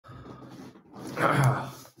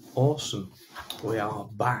Awesome. We are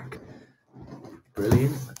back.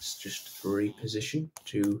 Brilliant. Let's just reposition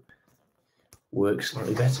to work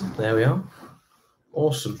slightly better. There we are.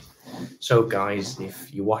 Awesome. So, guys,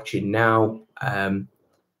 if you're watching now,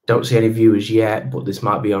 don't see any viewers yet, but this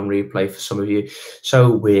might be on replay for some of you.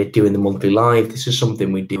 So we're doing the monthly live. This is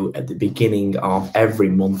something we do at the beginning of every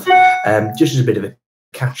month, just as a bit of a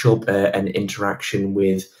catch up and interaction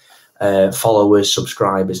with followers,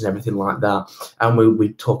 subscribers, and everything like that. And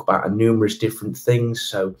we talk about numerous different things.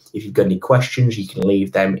 So if you've got any questions, you can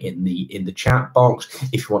leave them in the chat box.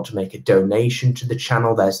 If you want to make a donation to the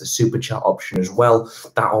channel, there's the super chat option as well.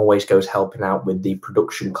 That always goes helping out with the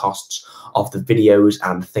production costs of the videos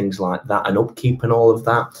and things like that, and upkeep and all of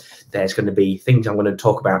that. There's going to be things I'm going to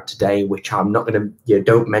talk about today, which I'm not going to,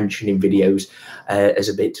 don't mention in videos as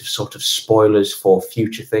a bit of sort of spoilers for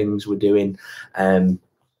future things we're doing.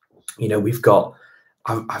 We've got,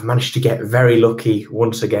 I've managed to get very lucky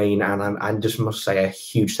once again, and I just must say a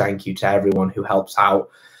huge thank you to everyone who helps out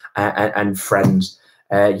and friends.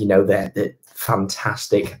 They're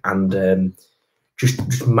fantastic, and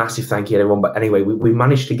just massive thank you to everyone. But anyway, we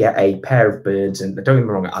managed to get a pair of birds, and don't get me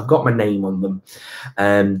wrong, I've got my name on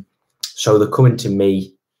them. So they're coming to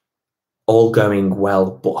me, all going well,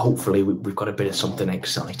 but hopefully we've got a bit of something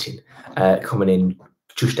exciting coming in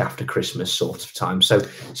just after Christmas sort of time. So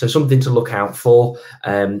something to look out for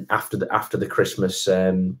after the Christmas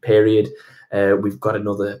period. We've got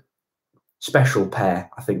another special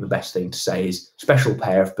pair. I think the best thing to say is special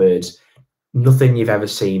pair of birds. Nothing you've ever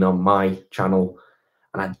seen on my channel,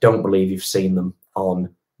 and I don't believe you've seen them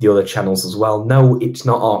on the other channels as well. No, it's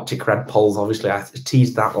not Arctic red poles. Obviously, I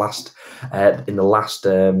teased that in the last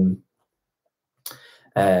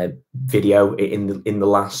video in the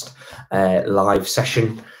last live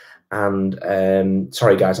session. And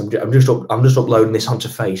sorry guys, I'm just uploading this onto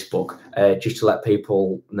Facebook just to let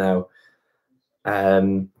people know.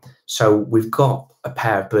 So we've got a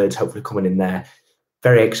pair of birds hopefully coming in there.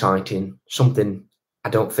 Very exciting, something I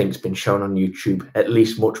don't think has been shown on YouTube, at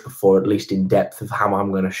least much before, at least in depth of how I'm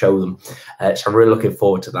going to show them. So I'm really looking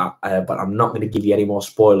forward to that, but I'm not going to give you any more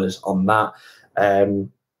spoilers on that. And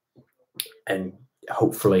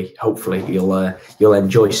hopefully you'll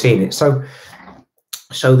enjoy seeing it. So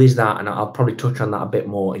there's that, and I'll probably touch on that a bit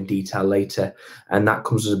more in detail later. And that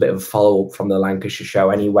comes as a bit of a follow-up from the Lancashire show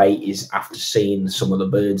anyway, is after seeing some of the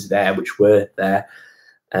birds there, which were there,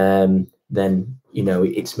 then,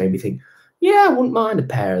 it's made me think, yeah, I wouldn't mind a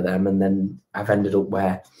pair of them. And then I've ended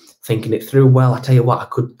up thinking it through. Well, I tell you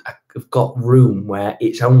what, I've got room where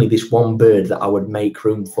it's only this one bird that I would make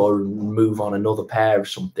room for and move on another pair or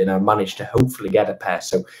something. I managed to hopefully get a pair.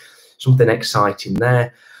 So something exciting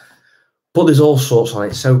there. But there's all sorts on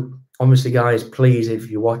it. So obviously, guys, please, if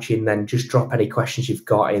you're watching, then just drop any questions you've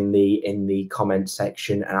got in the comment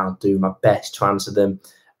section, and I'll do my best to answer them.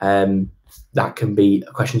 That can be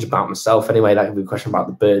questions about myself anyway. That can be a question about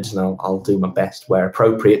the birds, and I'll do my best where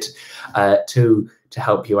appropriate to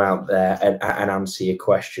help you out there and answer your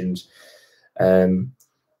questions.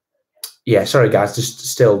 Yeah, sorry guys,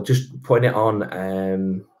 just putting it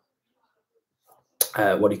on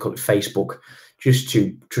what do you call it, Facebook, just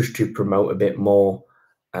to promote a bit more,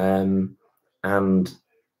 and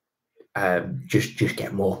just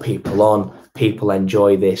get more people on. People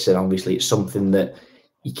enjoy this, and obviously it's something that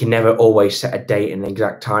you can never always set a date and an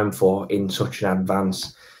exact time for in such an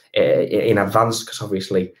advance, because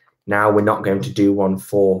obviously now we're not going to do one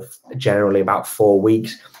for generally about 4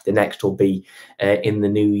 weeks. The next will be in the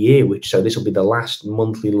new year, so this will be the last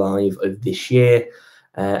monthly live of this year,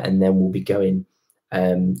 and then we'll be going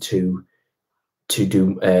to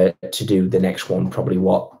do the next one probably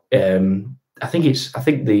I think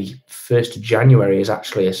the 1st of January is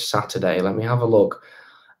actually a Saturday. Let me have a look.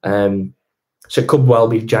 So it could well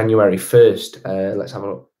be January 1st. Let's have a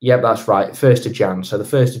look. Yep, that's right, 1st of Jan. So the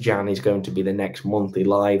 1st of Jan is going to be the next monthly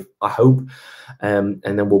live, I hope. And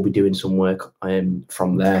then we'll be doing some work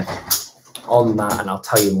from there on that, and I'll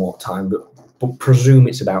tell you more time, but presume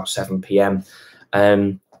it's about 7 p.m.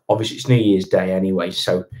 Obviously, it's New Year's Day anyway,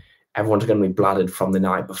 so everyone's going to be bladdered from the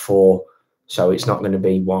night before. So it's not going to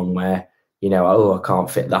be one where, oh, I can't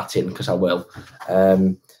fit that in, because I will.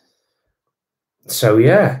 So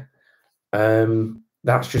yeah.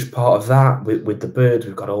 That's just part of that. With the birds,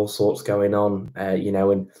 we've got all sorts going on,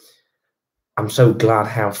 and I'm so glad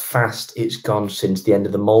how fast it's gone since the end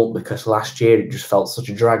of the molt, because last year it just felt such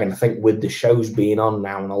a drag. And I think with the shows being on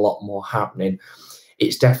now and a lot more happening,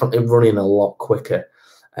 it's definitely running a lot quicker.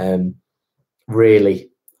 Really,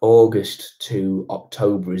 August to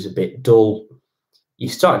October is a bit dull. you're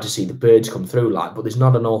starting to see the birds come through, like, but there's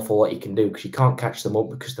not an awful lot you can do because you can't catch them up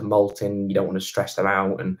because they're molting. You don't want to stress them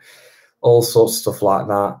out and all sorts of stuff like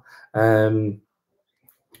that.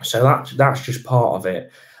 So that's just part of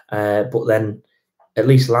it. But then, at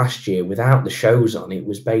least last year, without the shows on, it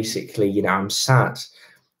was basically, you know, I'm sat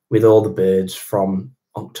with all the birds from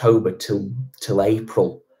October till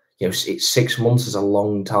April. You know, it's 6 months is a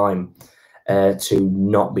long time to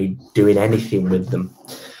not be doing anything with them.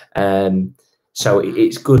 So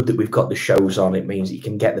it's good that we've got the shows on. It means you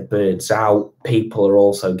can get the birds out. People are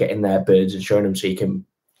also getting their birds and showing them, so you can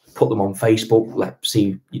put them on Facebook,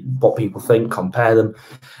 see what people think, compare them,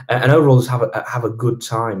 and overall just have a good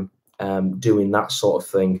time doing that sort of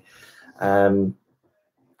thing.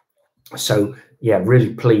 So yeah,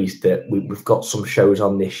 really pleased that we've got some shows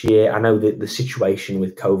on this year. I know that the situation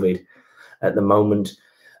with COVID at the moment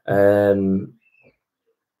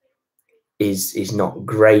is not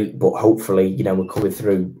great, but hopefully, you know, we're coming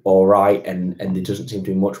through all right, and there doesn't seem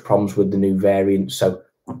to be much problems with the new variant. So,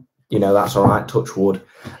 you know, that's all right, touch wood.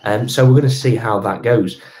 So we're going to see how that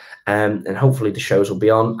goes. And hopefully the shows will be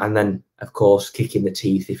on. And then, of course, kicking the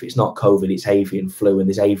teeth, if it's not COVID, it's avian flu, and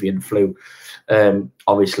there's avian flu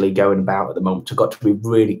obviously going about at the moment. So I've got to be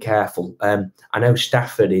really careful. I know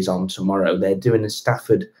Stafford is on tomorrow. They're doing a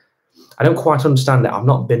Stafford. I don't quite understand it. I've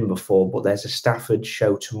not been before, but there's a Stafford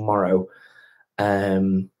show tomorrow,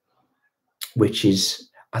 which is,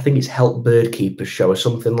 I think it's Help Bird Keepers show or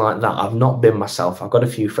something like that. I've not been myself. I've got a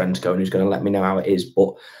few friends going who's going to let me know how it is.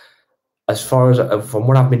 But as far as from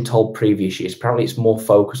what I've been told previous years, apparently it's more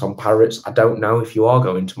focused on parrots. I don't know if you are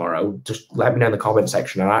going tomorrow. Just let me know in the comment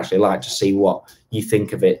section. I'd actually like to see what you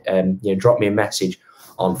think of it. You know, drop me a message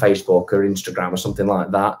on Facebook or Instagram or something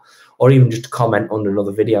like that, or even just a comment under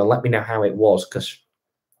another video. Let me know how it was, because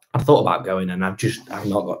I've thought about going and I've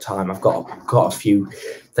not got time. I've got a few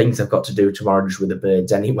things I've got to do tomorrow just with the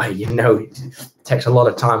birds anyway. You know, it takes a lot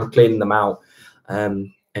of time cleaning them out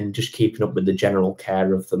and just keeping up with the general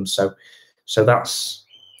care of them. So that's,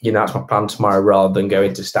 you know, that's my plan tomorrow rather than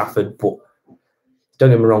going to Stafford. But don't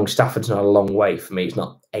get me wrong, Stafford's not a long way for me. It's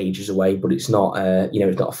not ages away, but it's not, you know,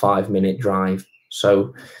 it's not a 5-minute drive.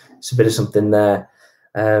 So it's a bit of something there.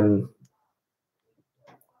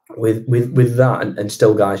 With that, and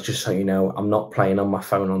still, guys, just so you know, I'm not playing on my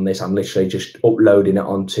phone on this. I'm literally just uploading it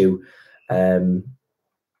onto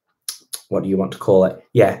what do you want to call it?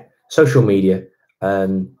 Yeah, social media.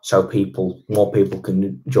 So more people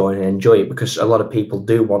can join and enjoy it, because a lot of people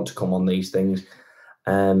do want to come on these things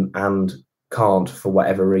and can't for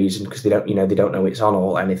whatever reason, because they don't know it's on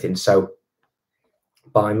or anything. So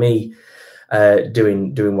by me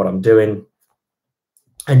doing what I'm doing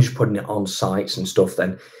and just putting it on sites and stuff,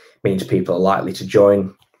 then means people are likely to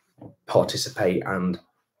join, participate, and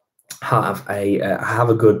have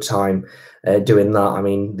a good time doing that. I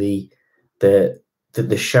mean, the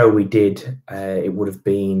show we did, it would have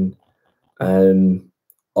been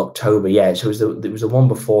October, yeah. So it was the one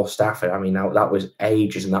before Stafford. I mean, that was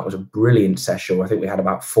ages, and that was a brilliant session. I think we had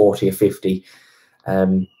about 40 or 50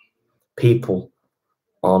 people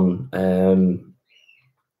on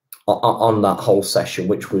that whole session,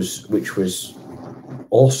 which was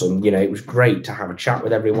awesome. You know, it was great to have a chat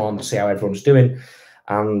with everyone, to see how everyone's doing,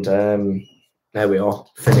 and there we are,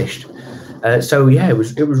 finished. So yeah, it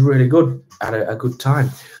was really good. Had a good time.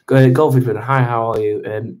 Golf's been, hi, how are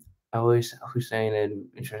you? Always Hussein,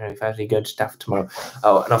 interesting, Thursday, good stuff tomorrow.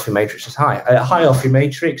 Oh, and Offie Matrix says hi. Hi, Offie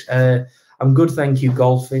Matrix. I'm good, thank you,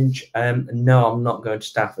 Goldfinch. No, I'm not going to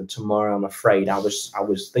Stafford tomorrow, I'm afraid. I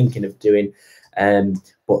was thinking of doing,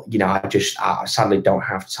 but you know, I sadly don't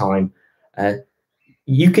have time.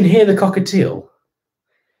 You can hear the cockatiel.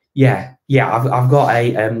 Yeah, I've got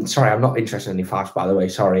a sorry, I'm not interested in any facts, by the way.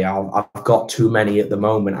 Sorry, I've got too many at the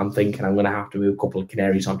moment. I'm thinking I'm going to have to move a couple of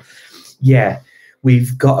canaries on. Yeah,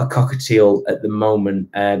 we've got a cockatiel at the moment.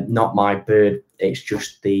 Not my bird. It's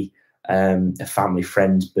just a family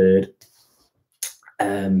friend's bird.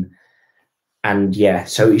 And yeah,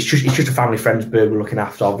 so it's just a family friend's bird we're looking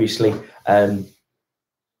after, obviously.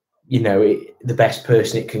 You know, the best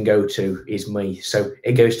person it can go to is me. So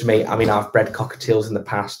it goes to me. I mean, I've bred cockatiels in the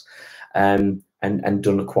past and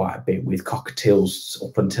done quite a bit with cockatiels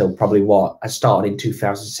up until probably I started in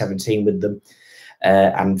 2017 with them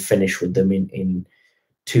and finished with them in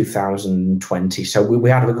 2020. So we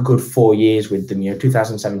had a good 4 years with them, you know,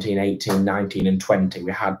 2017, 18, 19 and 20.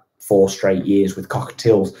 We had 4 straight years with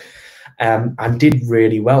cockatiels and did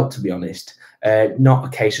really well, to be honest. Not a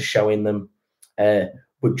case of showing them,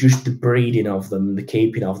 but just the breeding of them, the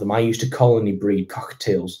keeping of them. I used to colony breed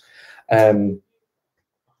cockatiels, and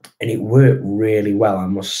it worked really well, I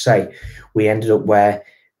must say. We ended up where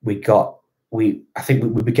we got I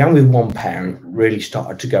think we began with one pair, and it really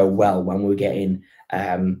started to go well when we were getting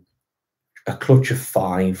a clutch of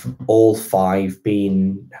 5, all 5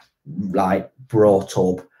 being like brought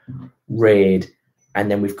up, reared, and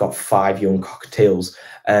then we've got 5 young cockatiels.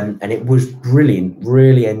 And it was brilliant.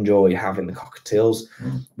 Really enjoyed having the cockatiels.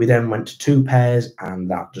 We then went to 2 pairs, and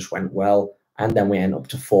that just went well. And then we end up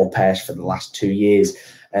to 4 pairs for the last 2 years.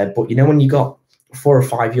 But you know, when you got 4 or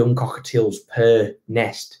 5 young cockatiels per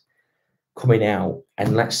nest coming out,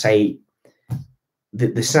 and let's say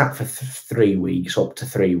they sat for 3 weeks, up to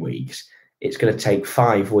 3 weeks, it's going to take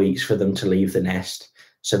 5 weeks for them to leave the nest.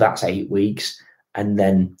 So that's 8 weeks. And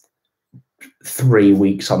then 3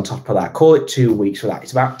 weeks on top of that. Call it 2 weeks for that.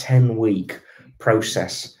 It's about 10-week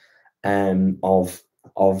process of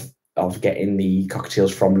getting the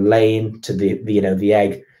cockatiels from laying to the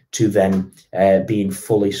egg to then being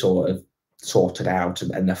fully sort of sorted out,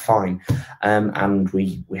 and they're fine. And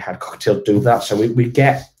we had cockatiels do that, so we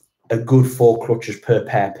get a good 4 clutches per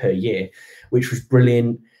pair per year, which was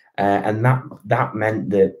brilliant. And that meant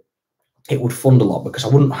that it would fund a lot, because I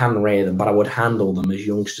wouldn't hand rear them, but I would handle them as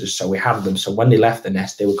youngsters. So we had them. So when they left the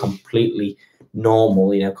nest, they were completely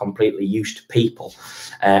normal, completely used to people.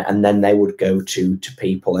 And then they would go to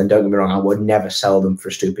people. And don't get me wrong, I would never sell them for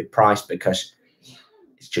a stupid price, because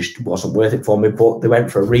it just wasn't worth it for me. But they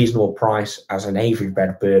went for a reasonable price, as an aviary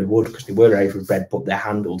bred bird would, because they were aviary bred, but they're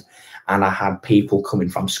handled. And I had people coming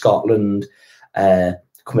from Scotland,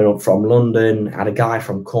 coming up from London. I had a guy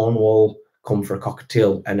from Cornwall come for a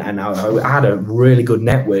cockatiel, and I had a really good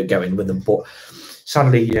network going with them. But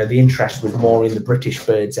sadly, the interest was more in the British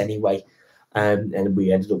birds anyway, and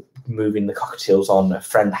we ended up moving the cockatiels on. A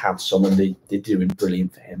friend had some, and they're doing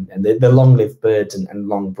brilliant for him. And they're long-lived birds and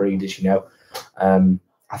long breeders.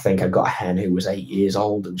 I think I got a hen who was 8 years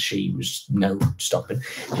old, and she was no stopping.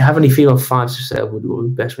 If you have any female 5s for sale, would be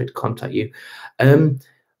the best way to contact you.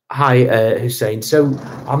 Hi, Hussein. So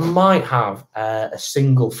I might have a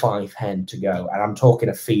single 5 hen to go, and I'm talking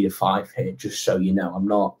a feeder 5 here, just so you know. I'm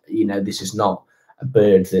not, this is not a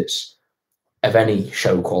bird that's of any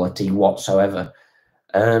show quality whatsoever.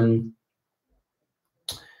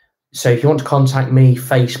 So if you want to contact me,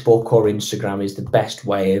 Facebook or Instagram is the best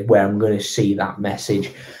way, where I'm going to see that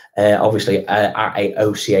message. Obviously, at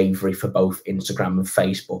OC Aviary for both Instagram and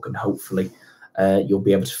Facebook, and hopefully you'll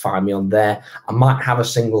be able to find me on there. I might have a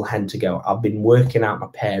single hen to go. I've been working out my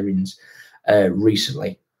pairings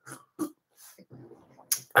recently,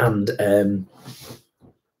 and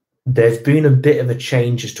there's been a bit of a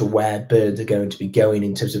change as to where birds are going to be going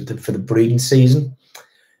in terms of for the breeding season.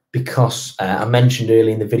 Because I mentioned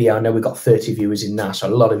earlier in the video, I know we've got 30 viewers in now, so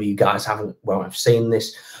a lot of you guys won't have seen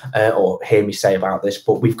this or hear me say about this,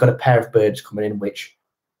 but we've got a pair of birds coming in, which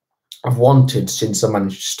I've wanted since I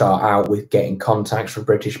managed to start out with getting contacts for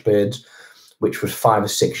British birds, which was 5 or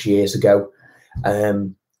 6 years ago.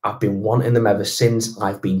 I've been wanting them ever since.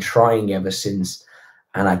 I've been trying ever since,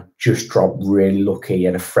 and I just dropped really lucky,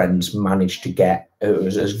 and a friend's managed to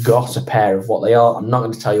has got a pair of what they are. I'm not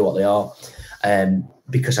going to tell you what they are,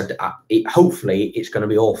 because hopefully it's going to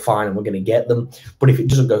be all fine and we're going to get them. But if it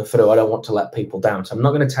doesn't go through, I don't want to let people down. So I'm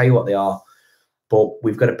not going to tell you what they are, but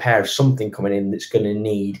we've got a pair of something coming in that's going to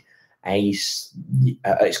need it's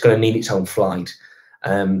going to need its own flight.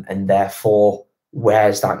 And therefore,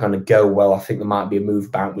 where's that going to go? Well, I think there might be a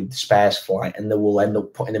move back with the spares flight, and then we'll end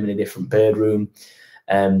up putting them in a different bird room,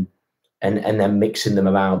 and then mixing them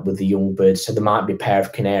about with the young birds. So there might be a pair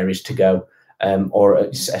of canaries to go, or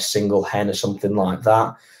a single hen or something like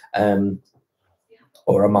that.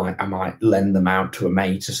 Or I might lend them out to a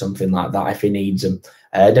mate or something like that if he needs them.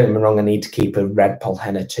 Don't get me wrong, I need to keep a red poll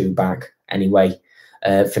hen or 2 back anyway.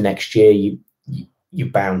 For next year, you're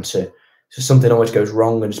bound to. So something always goes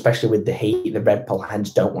wrong, and especially with the heat, the red poll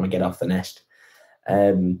hens don't want to get off the nest.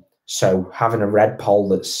 So having a red poll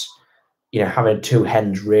that's, having 2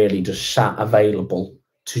 hens really just sat available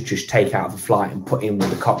to just take out of the flight and put in with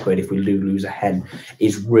the cockbird if we lose a hen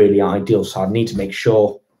is really ideal. So I need to make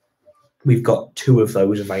sure we've got 2 of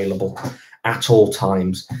those available at all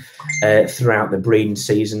times throughout the breeding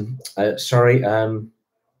season. I'm just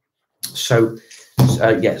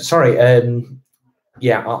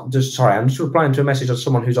replying to a message of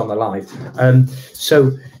someone who's on the live.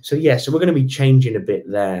 So we're going to be changing a bit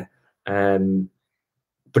there.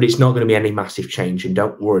 But it's not going to be any massive change, and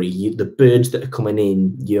don't worry, the birds that are coming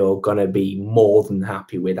in, you're going to be more than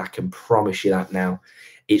happy with. I can promise you that now.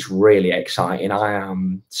 It's really exciting. I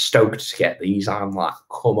am stoked to get these. I'm like,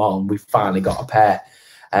 come on, we've finally got a pair.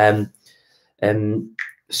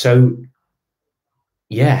 So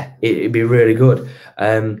yeah, it'd be really good.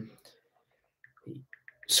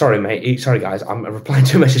 Sorry, mate. Sorry, guys. I'm replying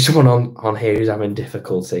to a message. Someone on here who's having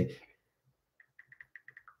difficulty.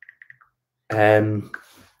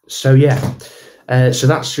 So yeah, so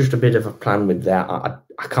that's just a bit of a plan with that.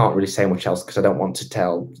 I can't really say much else because I don't want to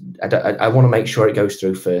tell. I want to make sure it goes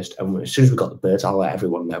through first, and as soon as we've got the birds, I'll let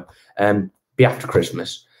everyone know. Be after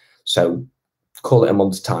Christmas, so call it a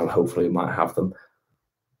month's time. Hopefully, we might have them.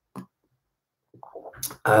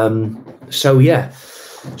 So yeah,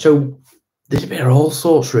 so there's a bit of all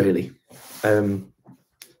sorts really.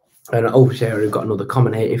 And obviously, I already got another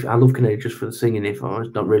comment here. If I love canaries just for the singing, if I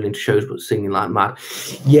was not really into shows but singing like mad,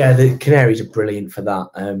 yeah, the canaries are brilliant for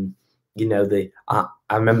that. You know, I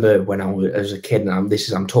remember when I was as a kid, and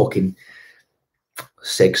I'm talking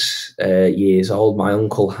 6 years old. My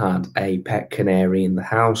uncle had a pet canary in the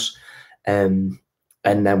house, and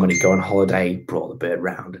then when he'd go on holiday, he brought the bird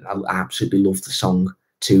round, and I absolutely loved the song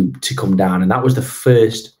to come down, and that was the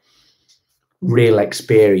first real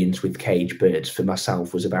experience with cage birds for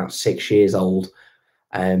myself. Was about 6 years old,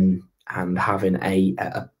 and having a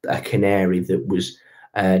canary that was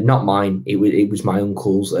not mine. It was my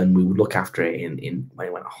uncle's, and we would look after it in when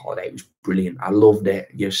he went on holiday. It was brilliant. I loved it.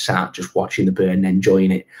 You sat just watching the bird and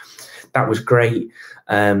enjoying it. That was great.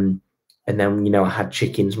 And then, you know, I had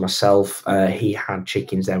chickens myself. He had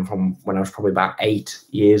chickens then from when I was probably about 8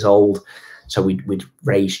 years old. So we'd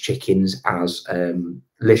raise chickens as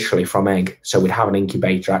literally from egg. So we'd have an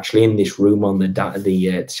incubator actually in this room on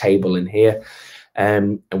the table in here,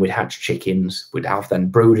 and we'd hatch chickens. We'd have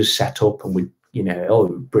then brooders set up, and we'd, you know, oh,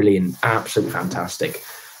 brilliant, absolutely fantastic.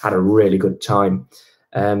 Had a really good time.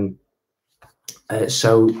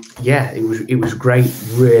 So yeah, it was great,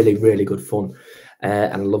 really good fun,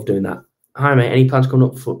 and I love doing that. Hi mate, any plans coming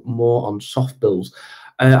up for more on soft bills?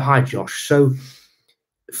 Hi Josh. So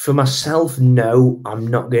for myself, no, I'm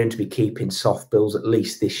not going to be keeping soft bills at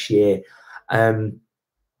least this year.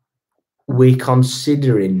 We're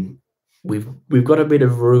considering we've got a bit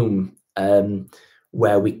of room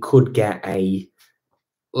where we could get a.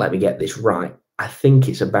 Let me get this right. I think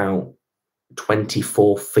it's about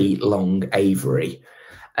 24 feet long aviary,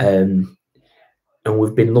 and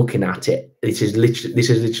we've been looking at it. This is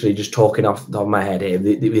literally just talking off the top of my head here.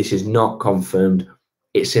 This is not confirmed.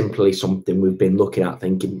 It's simply something we've been looking at,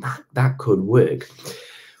 thinking that could work,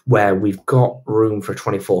 where we've got room for a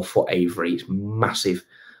 24-foot aviary. It's massive,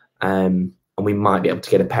 and we might be able to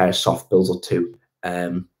get a pair of soft bills or two.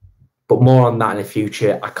 But more on that in the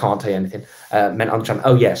future. I can't tell you anything. Meant on the channel.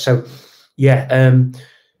 Oh yeah, so yeah,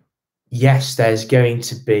 yes, there's going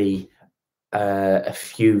to be a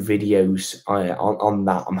few videos on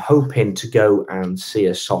that. I'm hoping to go and see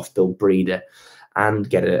a soft bill breeder and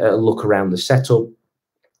get a look around the setup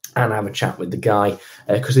and have a chat with the guy,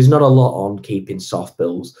 because there's not a lot on keeping soft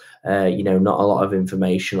bills, you know, not a lot of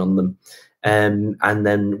information on them. And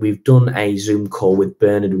then we've done a Zoom call with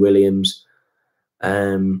Bernard Williams.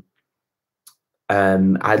 I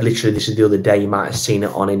literally, this is the other day, you might have seen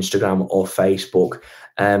it on Instagram or Facebook,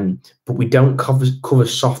 but we don't cover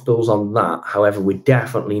soft bills on that. However, we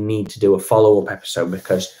definitely need to do a follow-up episode,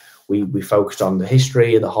 because we focused on the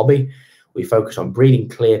history of the hobby. We focused on breeding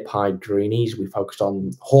clear-pied greenies. We focused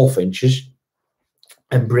on hawfinches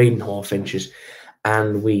and breeding hawfinches.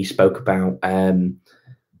 And we spoke about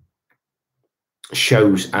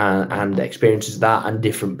shows and experiences of that, and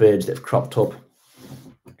different birds that have cropped up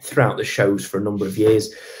throughout the shows for a number of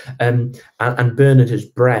years. And Bernard has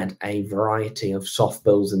bred a variety of soft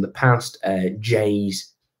bills in the past,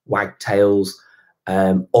 jays, wagtails,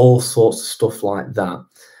 all sorts of stuff like that.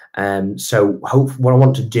 So what I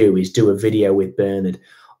want to do is do a video with Bernard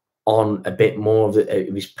on a bit more of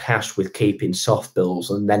his past with keeping soft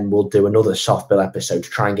bills, and then we'll do another soft bill episode to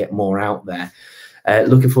try and get more out there.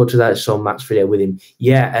 Looking forward to that. So Matt's video with him.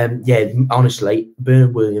 Yeah, honestly,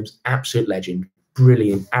 Bernard Williams, absolute legend,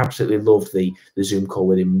 brilliant. Absolutely loved the Zoom call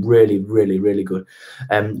with him. Really good.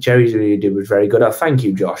 Jerry's video was very good. Oh, thank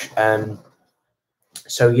you, Josh.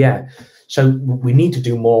 So yeah, so we need to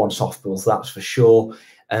do more on soft bills, that's for sure.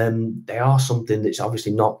 They are something that's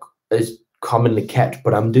obviously not as commonly kept,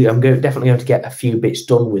 but I'm definitely going to get a few bits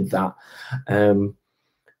done with that.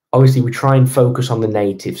 Obviously, we try and focus on the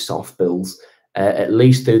native soft bills, at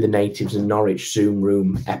least through the Natives and Norwich Zoom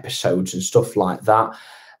Room episodes and stuff like that.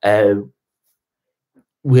 I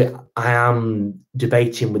am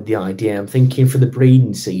debating with the idea. I'm thinking for the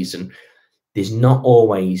breeding season, there's not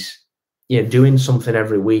always, you know, doing something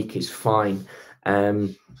every week is fine.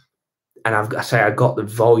 And I've got the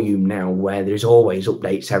volume now where there's always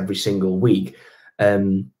updates every single week.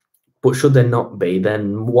 But should there not be,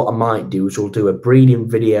 then what I might do is we'll do a breeding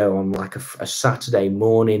video on like a Saturday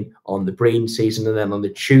morning on the breeding season, and then on the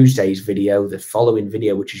Tuesday's video, the following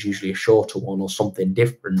video, which is usually a shorter one or something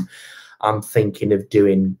different, I'm thinking of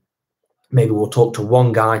doing, maybe we'll talk to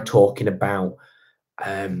one guy talking about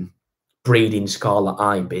breeding Scarlet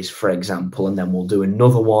Ibis, for example, and then we'll do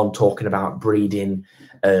another one talking about breeding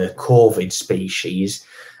corvid species.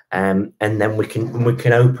 And then we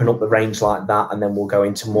can open up the range like that, and then we'll go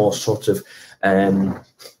into more sort of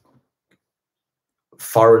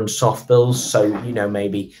foreign softbills, so you know,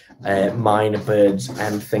 maybe minor birds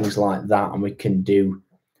and things like that, and we can do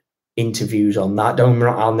interviews on that.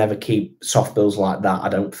 I'll never keep softbills like that, I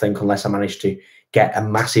don't think, unless I manage to get a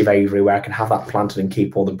massive aviary where I can have that planted and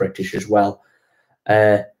keep all the British as well.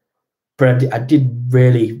 But I did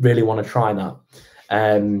really want to try that.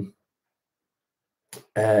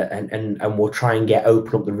 And we'll try and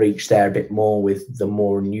open up the reach there a bit more with the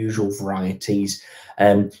more unusual varieties.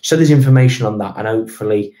 So there's information on that, and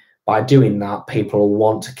hopefully by doing that, people will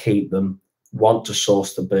want to keep them, want to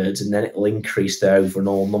source the birds, and then it'll increase their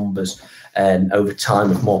overall numbers over time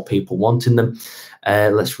with more people wanting them.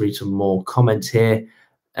 Let's read some more comments here.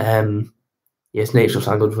 Yes, nature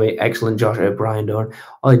sound good for me. Excellent, Josh O'Brien.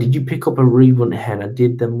 Oh, did you pick up a rebunt hen? I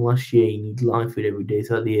did them last year. You need live feed every day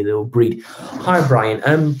throughout the year. They'll breed. Hi,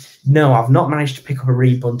 Brian. No, I've not managed to pick up a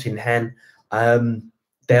rebunting hen.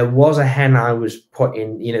 There was a hen I was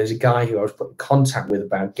putting, you know, there's a guy who I was put in contact with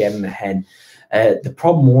about getting a hen. The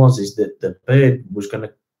problem was that the bird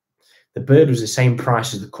was the same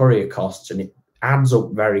price as the courier costs, and it adds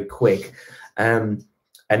up very quick.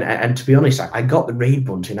 And to be honest, I got the reed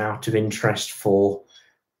bunting out of interest for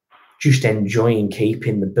just enjoying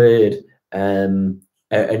keeping the bird,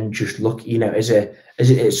 and just look, you know,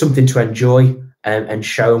 as something to enjoy and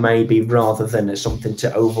show, maybe, rather than as something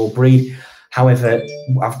to overall breed. However,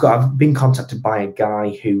 I've been contacted by a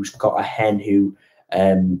guy who's got a hen who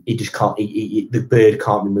he just can't. The bird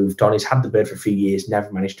can't be moved on. He's had the bird for a few years, never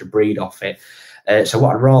managed to breed off it. So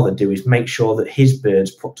what I'd rather do is make sure that his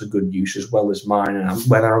bird's put to good use as well as mine, and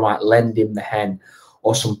whether I might lend him the hen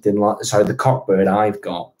or something like, so the cockbird I've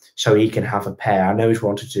got, so he can have a pair. I know he's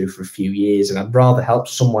wanted to for a few years, and I'd rather help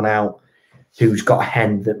someone out who's got a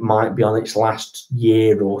hen that might be on its last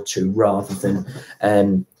year or two, rather than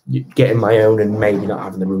getting my own and maybe not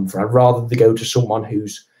having the room for it. I'd rather go to someone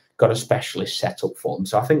who's got a specialist set up for them.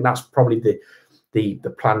 So I think that's probably the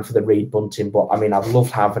plan for the reed bunting. But I mean, I've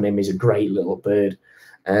loved having him. He's a great little bird,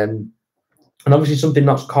 and obviously something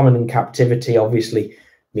that's common in captivity. Obviously,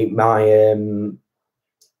 you've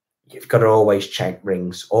got to always check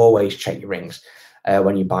rings. Always check your rings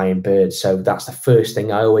when you're buying birds. So that's the first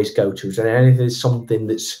thing I always go to. So if there's something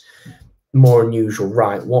that's more unusual,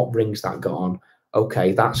 right? What ring's that got on?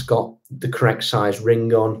 Okay, that's got the correct size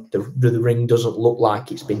ring on. The ring doesn't look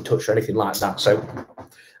like it's been touched or anything like that. So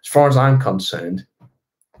as far as I'm concerned,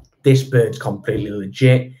 this bird's completely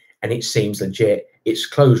legit, and it seems legit. It's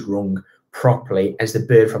closed rung properly as the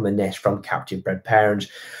bird from the nest from captive bred parents.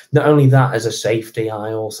 Not only that, as a safety,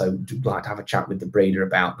 I also do like to have a chat with the breeder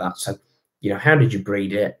about that. So, you know, how did you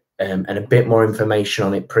breed it? And a bit more information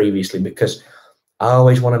on it previously, because I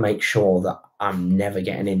always want to make sure that I'm never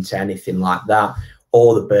getting into anything like that.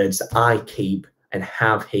 All the birds that I keep and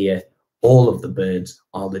have here, all of the birds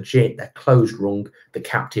are legit. They're closed rung, the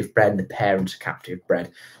captive bred, and the parents are captive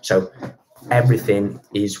bred. So everything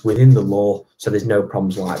is within the law. So there's no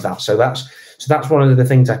problems like that. So that's one of the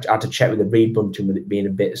things I had to check with the reed bunting, with it being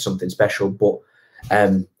a bit of something special. But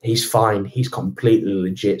he's fine. He's completely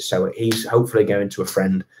legit. So he's hopefully going to a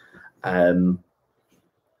friend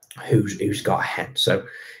who's got a hen. So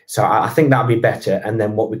I think that'd be better. And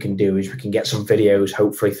then what we can do is we can get some videos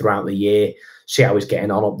hopefully throughout the year, see how he's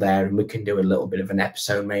getting on up there, and we can do a little bit of an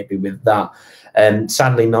episode maybe with that.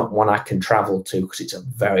 Sadly, not one I can travel to, because it's a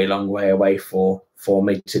very long way away for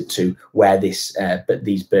me to where these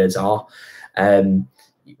birds are.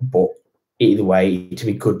 But either way, it'd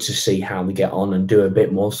be good to see how they get on and do a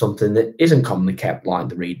bit more something that isn't commonly kept, like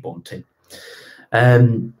the reed bunting.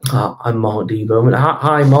 I'm Mark D. Bowman.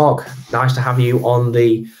 Hi, Mark. Nice to have you on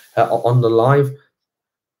the live.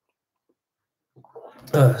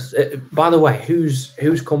 By the way,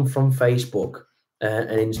 who's come from Facebook and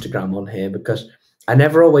Instagram on here? Because I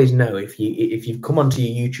never always know if you've come onto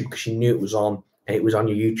your YouTube because you knew it was on and it was on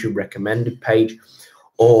your YouTube recommended page,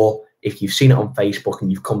 or if you've seen it on Facebook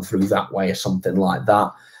and you've come through that way or something like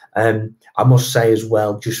that. I must say as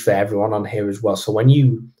well, just for everyone on here as well. So when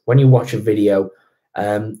you watch a video,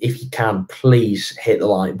 if you can, please hit the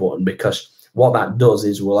like button, because what that does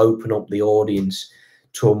is will open up the audience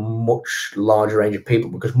to a much larger range of people,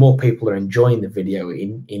 because more people are enjoying the video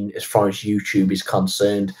in as far as YouTube is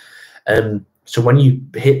concerned. So when you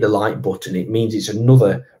hit the like button, it means it's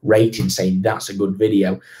another rating saying that's a good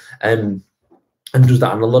video, and does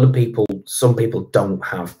that. And a lot of people, some people don't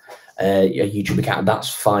have a YouTube account. That's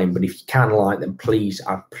fine, but if you can like them, please,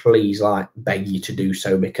 I please beg you to do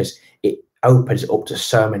so, because it opens it up to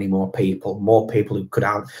so many more people who could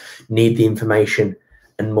need the information,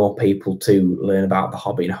 and more people to learn about the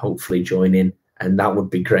hobby and hopefully join in. And that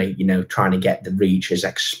would be great, you know, trying to get the reach as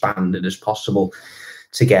expanded as possible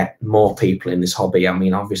to get more people in this hobby. I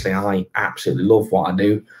mean, obviously, I absolutely love what I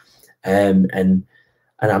do, and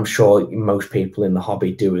I'm sure most people in the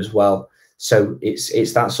hobby do as well. So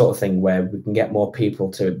it's that sort of thing where we can get more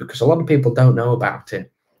people to it, because a lot of people don't know about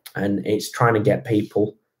it, and it's trying to get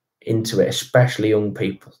people into it, especially young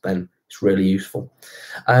people. Then it's really useful.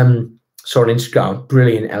 So on Instagram,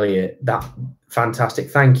 brilliant, Elliot. That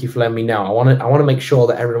fantastic. Thank you for letting me know. I want to make sure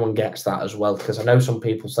that everyone gets that as well, because I know some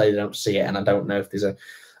people say they don't see it, and I don't know if there's a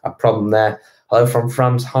problem there. Hello from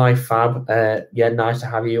France. Hi, Fab. Yeah, nice to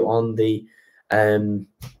have you on the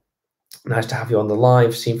nice to have you on the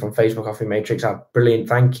live. Seen from Facebook, Coffee Matrix. Brilliant.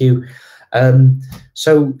 Thank you.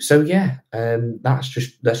 So yeah, that's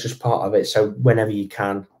just part of it. So whenever you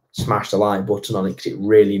can, smash the like button on it, because it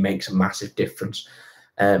really makes a massive difference.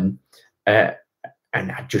 And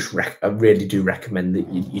I really do recommend that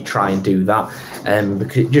you try and do that,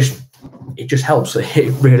 because it just helps.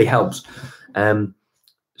 It really helps.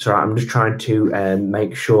 So I'm just trying to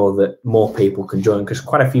make sure that more people can join, because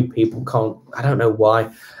quite a few people can't. I don't know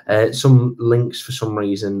why. Some links for some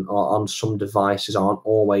reason on some devices aren't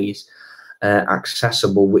always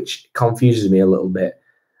accessible, which confuses me a little bit.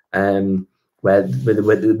 Where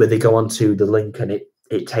they go onto the link and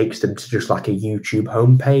it takes them to just like a YouTube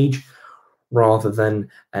homepage, rather than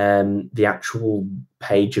the actual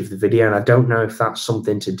page of the video. And I don't know if that's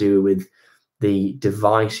something to do with the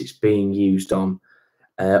device it's being used on,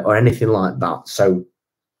 or anything like that. So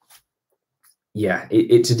yeah,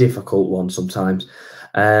 it's a difficult one sometimes.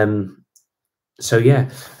 So yeah,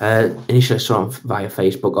 initially I saw it via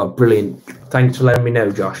Facebook. Oh, brilliant. Thanks for letting me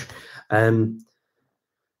know, Josh.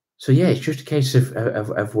 So yeah, it's just a case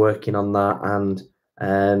of working on that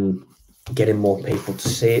and getting more people to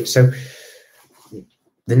see it. So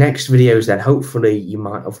the next videos, then hopefully you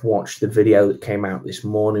might have watched the video that came out this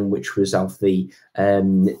morning, which was of the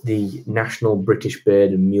National British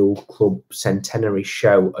Bird and Mule Club Centenary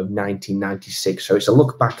Show of 1996. So it's a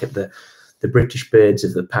look back at the British birds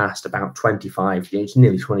of the past, about 25 years,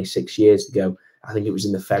 nearly 26 years ago. I think it was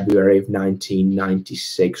in the February of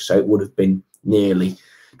 1996. So it would have been nearly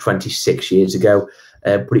 26 years ago.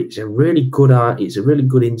 But it's a really good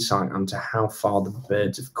insight onto how far the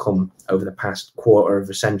birds have come over the past quarter of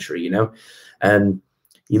a century, you know.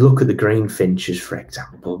 You look at the greenfinches, for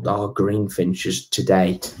example. Our greenfinches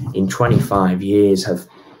today, in 25 years, have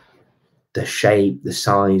the shape, the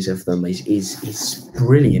size of them is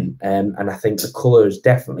brilliant. And I think the colour has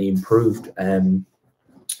definitely improved.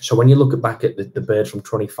 So when you look back at the birds from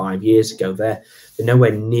 25 years ago, they're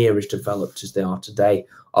nowhere near as developed as they are today.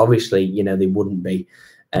 Obviously, you know, they wouldn't be,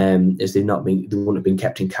 as they wouldn't have been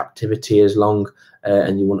kept in captivity as long,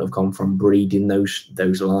 and you wouldn't have gone from breeding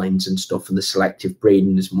those lines and stuff, and the selective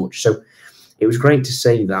breeding as much. So it was great to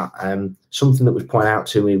see that. Something that was pointed out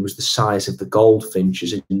to me was the size of the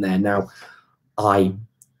goldfinches in there. Now, I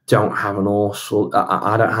don't have an awful,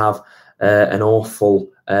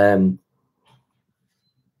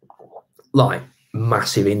 like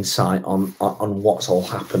massive insight on what's all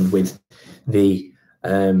happened with the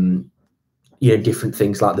you know, different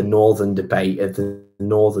things like the northern debate of the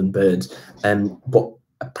northern birds, but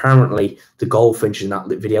apparently the goldfinches in that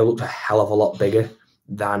video looked a hell of a lot bigger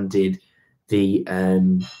than did the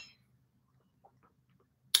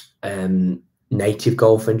native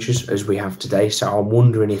goldfinches as we have today. So I'm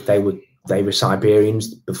wondering if they were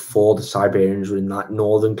Siberians before the Siberians were in like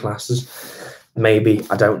northern classes. Maybe,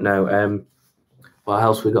 I don't know. What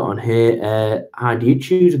else we got on here? How do you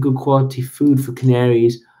choose a good quality food for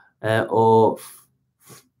canaries or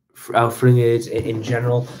fringers in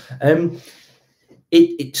general?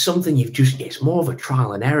 It's something it's more of a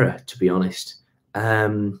trial and error, to be honest.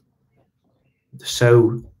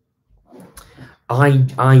 So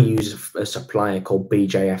I use a supplier called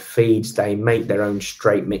BJF Feeds. They make their own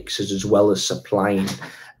straight mixers as well as supplying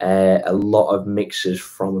a lot of mixers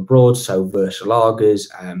from abroad. So Versalagers,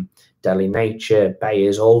 Deli Nature,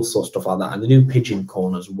 Bayers, all sorts of stuff like that. And they do pigeon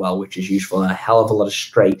corn as well, which is useful, and a hell of a lot of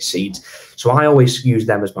straight seeds. So I always use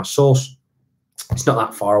them as my source. It's not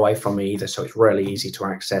that far away from me either, so it's really easy to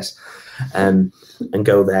access, and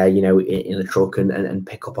go there, you know, in a truck and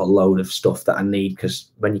pick up a load of stuff that I need.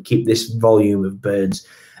 Because when you keep this volume of birds,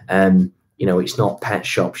 you know, it's not pet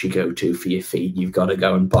shops you go to for your feed. You've got to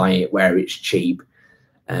go and buy it where it's cheap,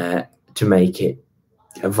 to make it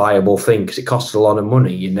a viable thing, because it costs a lot of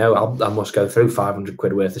money. You know, I must go through 500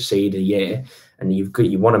 quid worth of seed a year, and you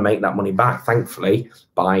want to make that money back. Thankfully,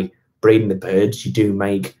 by breeding the birds, you do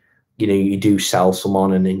make, you know, you do sell some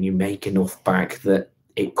on, and then you make enough back that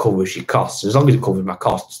it covers your costs. As long as it covers my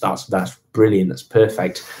costs, that's brilliant. That's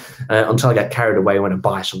perfect. Until I get carried away when I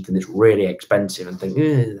buy something that's really expensive and think,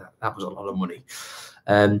 that was a lot of money.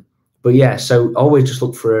 But yeah, so always just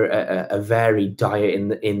look for a varied diet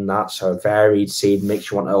in that. So a varied seed mix,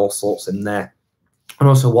 you want all sorts in there, and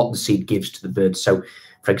also what the seed gives to the birds. So,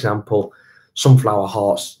 for example, sunflower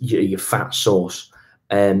hearts, your fat source.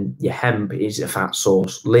 Your hemp is a fat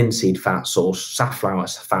source, linseed fat source, safflower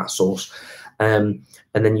is a fat source, and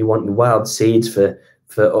then you want the wild seeds for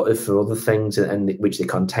other things, and which they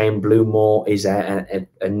contain. Blue moor is a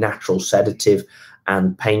natural sedative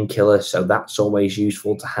and painkiller, so that's always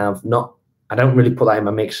useful to have. I don't really put that in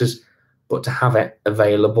my mixes, but to have it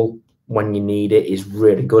available when you need it is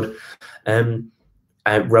really good.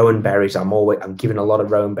 Rowan berries, I'm giving a lot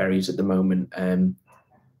of rowan berries at the moment.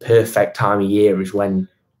 Perfect time of year is when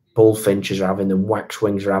bullfinches are having them,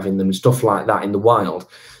 waxwings are having them, and stuff like that in the wild.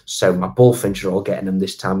 So my bullfinches are all getting them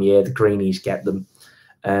this time of year. The greenies get them,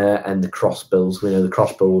 and the crossbills. We know the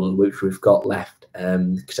crossbill which we've got left.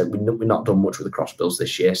 So we've not done much with the crossbills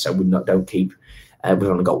this year, so don't keep. We've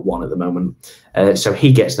only got one at the moment. So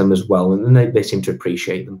he gets them as well, and they seem to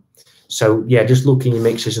appreciate them. So yeah, just look in your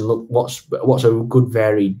mixes and look what's a good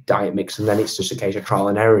varied diet mix, and then it's just a case of trial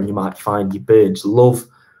and error. And you might find your birds love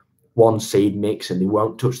one seed mix and they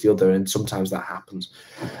won't touch the other, and sometimes that happens.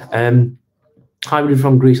 Hybrid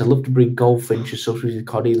from Greece. I love to breed goldfinches, such as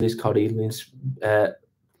Cordelis,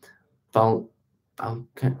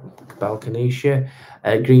 Balcanicia,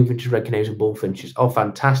 greenfinches, red canaries, and bullfinches. Oh,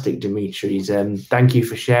 fantastic, Dimitris. Thank you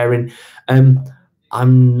for sharing.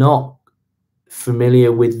 I'm not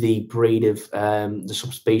familiar with the breed of the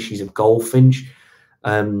subspecies of goldfinch.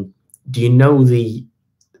 Do you know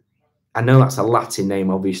I know that's a Latin name,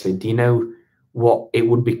 obviously. Do you know what it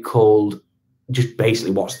would be called? Just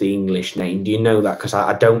basically, what's the English name? Do you know that? Because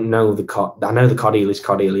I don't know I know the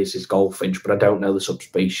Cordelis is goldfinch, but I don't know the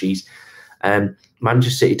subspecies.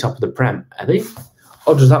 Manchester City top of the Prem, are they?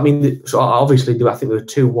 Or does that mean that? So obviously, I think they were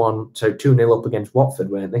 2-1, so 2-0 up against Watford,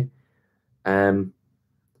 weren't they?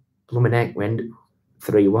 Blooming heck, went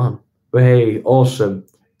 3-1. Hey, awesome.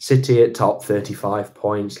 City at top, 35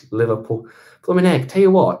 points. Liverpool. Blooming heck, tell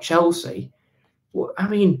you what, Chelsea. Well, I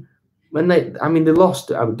mean, they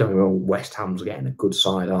lost. I don't know. West Ham's getting a good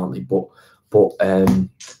side, aren't they? But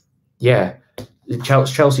yeah,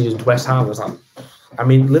 Chelsea and West Ham was like. I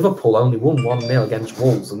mean, Liverpool only won 1-0 against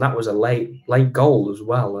Wolves, and that was a late goal as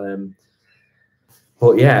well.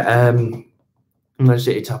 But yeah, Man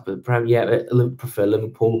City top of the Prem. Yeah, I prefer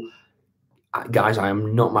Liverpool. Guys, I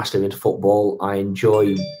am not massive into football. I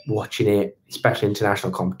enjoy watching it, especially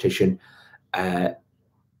international competition. Yeah,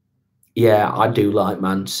 I do like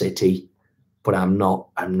Man City, but I'm not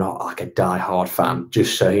like a die-hard fan,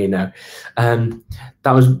 just so you know.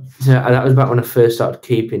 That was back when I first started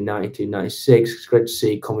keeping, 92, 96. It's great to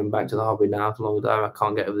see coming back to the hobby now. For a long time, I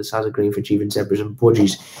can't get over the size of greenfinch, even zebras and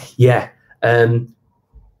budgies. Yeah.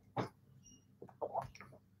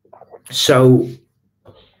 So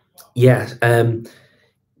yeah,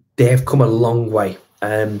 they have come a long way.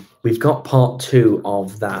 We've got part 2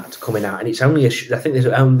 of that coming out, and it's only I think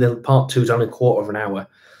the part 2 is only a quarter of an hour.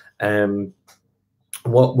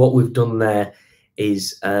 What we've done there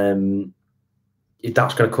is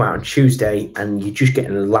that's going to come out on Tuesday, and you're just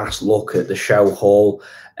getting a last look at the show hall.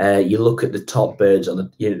 You look at the top birds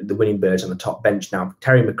on the winning birds on the top bench. Now,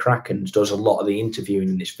 Terry McCracken does a lot of the interviewing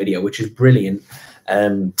in this video, which is brilliant.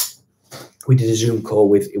 We did a Zoom call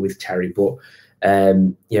with Terry, but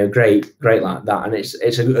great like that, and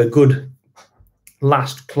it's a good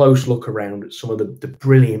last close look around at some of the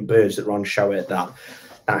brilliant birds that are on show at that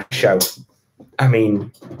show. I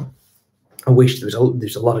mean, I wish there's a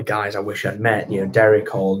lot of guys I wish I'd met. Derek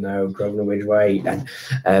Hall, Grosvenor Ridgeway,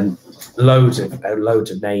 and loads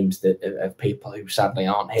of names of people who sadly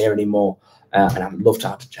aren't here anymore. And I'd love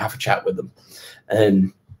to have a chat with them,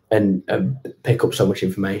 and pick up so much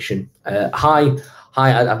information. Hi,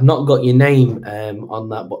 I've not got your name on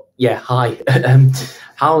that, but yeah, hi.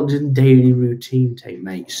 How did daily routine take,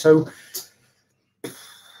 mate? So,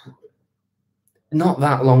 not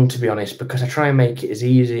that long, to be honest, because I try and make it as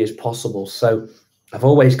easy as possible. So I've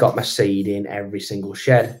always got my seed in every single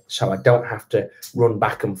shed, so I don't have to run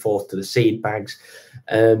back and forth to the seed bags.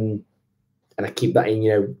 And I keep that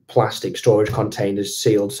in, plastic storage containers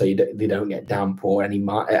sealed so they don't get damp or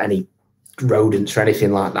any rodents or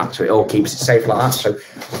anything like that. So it all keeps it safe like that. So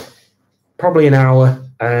probably an hour.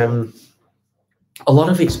 A lot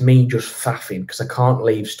of it's me just faffing because I can't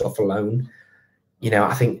leave stuff alone.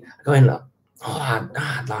 I think I go in like,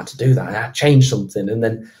 I'd like to do that. I'd change something, and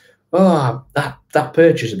then that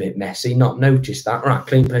perch is a bit messy. Not noticed that. Right,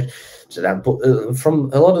 clean perch. So that, but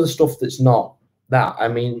from a lot of the stuff that's not that, I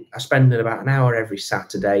mean, I spend about an hour every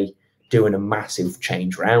Saturday doing a massive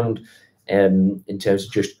change round. In terms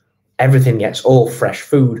of just everything gets all fresh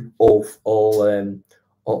food, all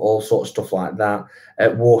sorts of stuff like that.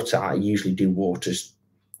 Water, I usually do waters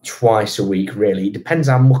twice a week. Really, it depends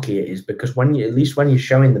how mucky it is, because when you're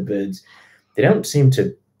showing the birds, they don't seem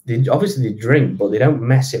to. Obviously they drink, but they don't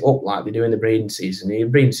mess it up like they do in the breeding season. In the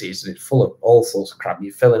breeding season, it's full of all sorts of crap.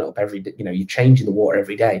 You're filling it up every day. You're changing the water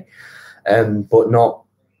every day, but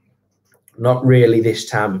not really this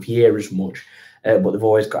time of year as much. But they've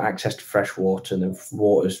always got access to fresh water, and the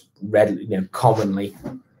water's readily, commonly,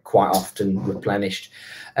 quite often replenished.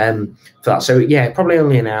 For that, so yeah, probably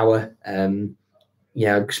only an hour.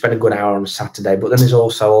 Spend a good hour on a Saturday, but then there's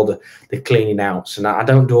also all the cleaning outs, and I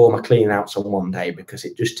don't do all my cleaning outs on one day because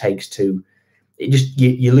it just takes you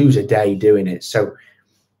lose a day doing it. So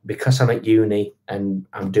because I'm at uni and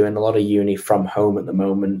I'm doing a lot of uni from home at the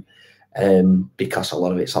moment, because a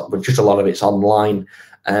lot of it's online,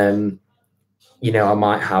 I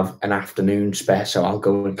might have an afternoon spare, so I'll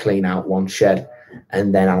go and clean out one shed,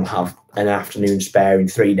 and then I'll have an afternoon spare in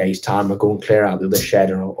 3 days' time. I'll go and clear out the other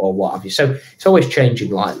shed or what have you. So it's always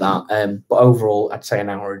changing like that. But overall, I'd say an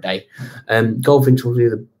hour a day. Goldfinch will do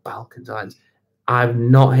the Balkan Islands. I've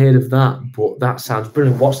not heard of that, but that sounds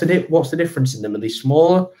brilliant. What's the difference in them? Are they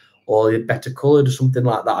smaller or are they better coloured or something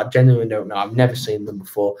like that? I genuinely don't know. I've never seen them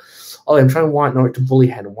before. Oh, I'm trying white Norwich to bully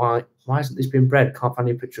hen. Why hasn't this been bred? Can't find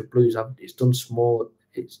any picture of blues. It's done small.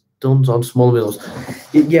 It's done on small wheels.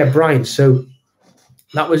 Yeah, Brian. So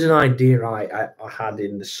that was an idea I had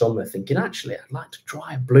in the summer, thinking, actually, I'd like to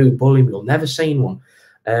try a blue bully mule. Never seen one.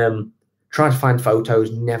 Tried to find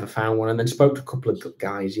photos, never found one, and then spoke to a couple of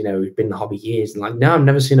guys, who've been in the hobby years, and like, no, I've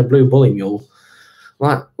never seen a blue bully mule. I'm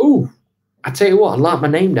like, ooh, I tell you what, I'd like my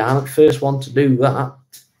name down. I'm the first one to do that.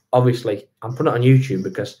 Obviously, I'm putting it on YouTube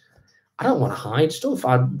because I don't want to hide stuff.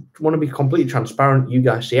 I want to be completely transparent. You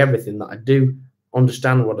guys see everything that I do,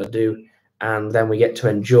 understand what I do, and then we get to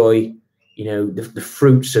enjoy the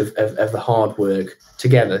fruits of the hard work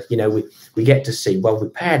together. We get to see, well, we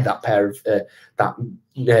paired that pair of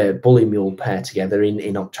that bully mule pair together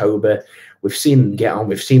in October. We've seen them get on.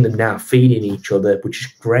 We've seen them now feeding each other, which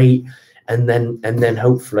is great. And then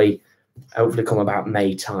hopefully come about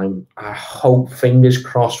May time, I hope, fingers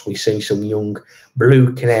crossed, we see some young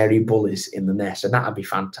blue canary bullies in the nest, and that'd be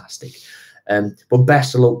fantastic. But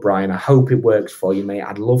best of luck, Brian. I hope it works for you, mate.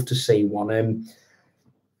 I'd love to see one.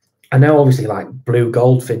 I know, obviously, like blue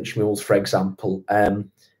goldfinch mules, for example,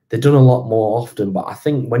 they're done a lot more often, but I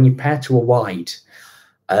think when you pair to a white,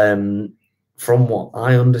 from what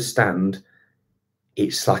I understand,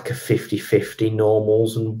 it's like a 50-50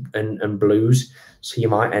 normals and blues. So you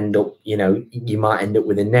might end up,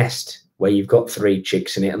 with a nest where you've got 3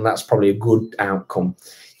 chicks in it, and that's probably a good outcome.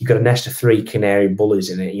 You've got a nest of 3 canary bullies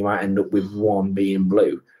in it. You might end up with 1 being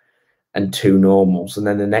blue and 2 normals, and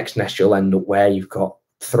then the next nest you'll end up where you've got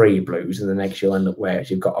 3 blues, and the next you'll end up where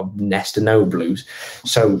you've got a nest of no blues.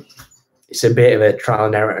 So it's a bit of a trial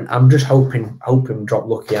and error, and I'm just hoping drop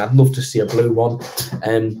lucky. I'd love to see a blue one.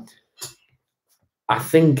 I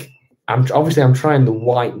think I'm trying the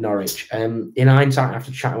white Norwich. In hindsight,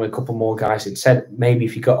 after chatting with a couple more guys, it said maybe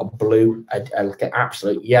if you got a blue, like an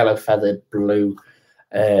absolute yellow feathered blue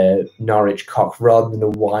Norwich cock rather than a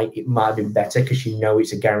white, it might have been better because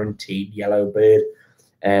it's a guaranteed yellow bird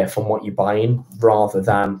from what you're buying, rather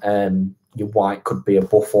than your white could be a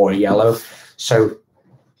buff or a yellow. So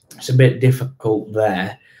it's a bit difficult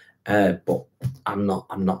there, but I'm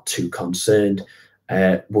not too concerned.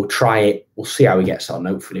 We'll try it. We'll see how he gets on.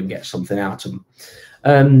 Hopefully, we get something out of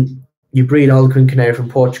him. You breed Harlequin Canary from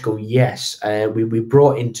Portugal? Yes. We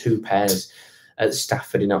brought in 2 pairs at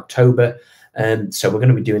Stafford in October. So we're going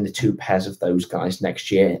to be doing the 2 pairs of those guys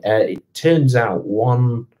next year. It turns out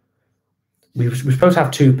we were supposed to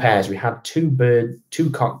have 2 pairs. We had 2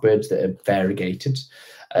 cock birds that are variegated,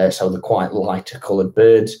 so they're quite lighter coloured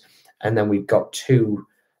birds, and then we've got 2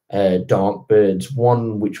 dark birds.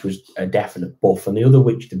 One which was a definite buff, and the other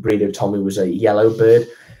which the breeder told me was a yellow bird.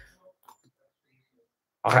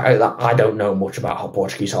 I don't know much about hot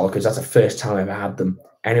Portuguese harlequins. That's the first time I ever had them.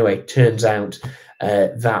 Anyway, turns out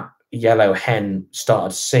that yellow hen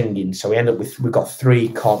started singing, so we got 3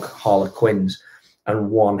 cock harlequins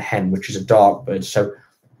and 1 hen, which is a dark bird. So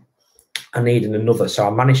I needed another, so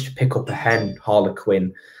I managed to pick up a hen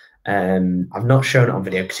harlequin. I've not shown it on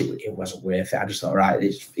video because it wasn't worth it. I just thought, right,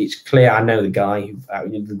 it's clear. I know the guy,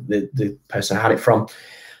 the person I had it from.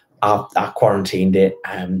 I quarantined it.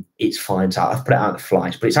 It's fine. So I've put it out the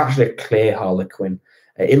flies, but it's actually a clear harlequin.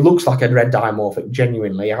 It looks like a red dimorphic.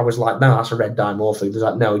 Genuinely, I was like, no, that's a red dimorphic. There's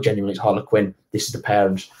like, no, genuinely, it's harlequin. This is the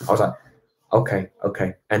parents. I was like, okay.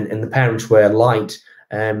 And the parents were light,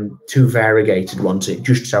 2 variegated ones. It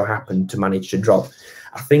just so happened to manage to drop.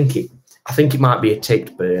 I think it might be a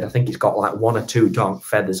ticked bird. I think it's got like 1 or 2 dark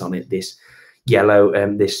feathers on it. This yellow,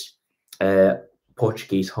 this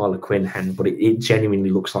Portuguese harlequin hen, but it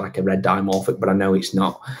genuinely looks like a red dimorphic, but I know it's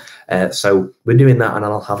not. So we're doing that, and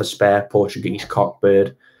I'll have a spare Portuguese cock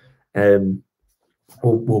bird.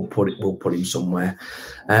 We'll put him somewhere.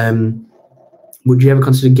 Would you ever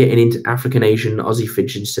consider getting into African, Asian, Aussie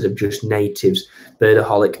finch instead of just natives,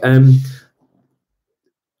 birdaholic?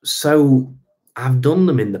 So I've done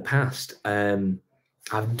them in the past.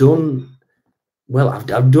 I've done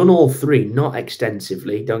all 3, not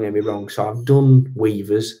extensively, don't get me wrong. So I've done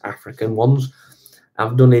weavers, African ones.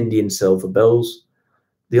 I've done Indian silver bills.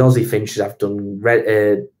 The Aussie finches, I've done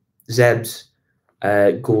Zebs,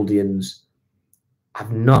 Gouldians.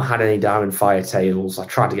 I've not had any diamond firetails. I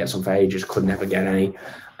tried to get some for ages, could never get any.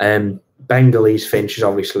 Bengalese finches,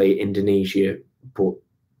 obviously Indonesia, but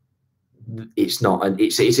it's not.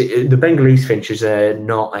 The Bengalese finches are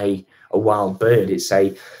not a wild bird. It's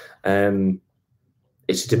a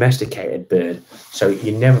domesticated bird, so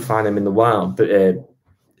you never find them in the wild. But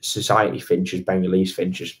society finches, Bengalese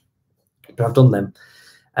finches, but I've done them.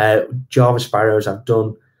 Java sparrows, I've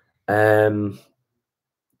done. I'm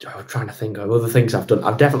trying to think of other things I've done.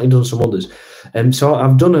 I've definitely done some others, so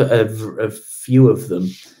I've done a few of them.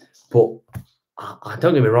 But I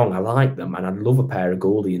don't get me wrong, I like them, and I'd love a pair of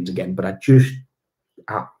Gouldians again. But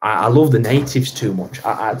I love the natives too much.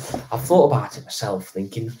 I've thought about it myself,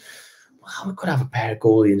 thinking, well, we could have a pair of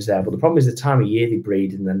Gouldians there, but the problem is the time of year they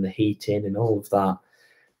breed, and then the heating and all of that.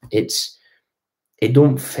 It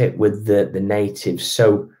don't fit with the natives.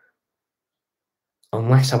 So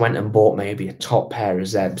unless I went and bought maybe a top pair of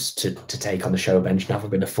Zebs to take on the show bench and have a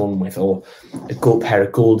bit of fun with, or a good pair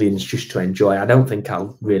of Gouldians just to enjoy, I don't think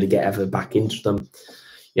I'll really get ever back into them.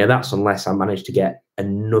 Yeah, that's unless I manage to get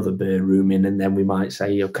another bird room in, and then we might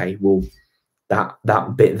say, okay, well,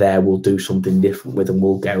 that bit there, we'll do something different with, and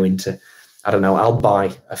we'll go into, I don't know, I'll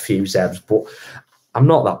buy a few Zebs, but I'm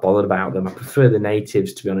not that bothered about them. I prefer the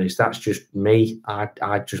natives, to be honest. That's just me.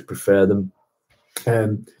 I just prefer them.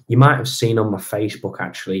 You might have seen on my Facebook,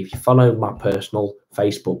 actually, if you follow my personal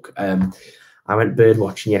Facebook, I went bird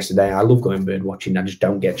watching yesterday. I love going bird watching. I just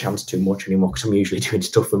don't get a chance too much anymore because I'm usually doing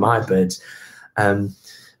stuff with my birds.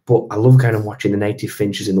 But I love going and watching the native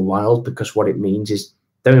finches in the wild, because what it means is,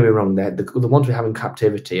 don't get me wrong, the ones we have in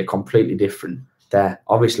captivity are completely different. They're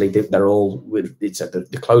all with, it's at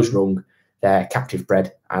the closed rung. They're captive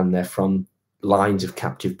bred, and they're from lines of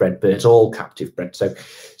captive bred birds, all captive bred. So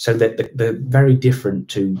they're very different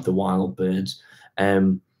to the wild birds.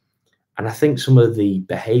 And I think some of the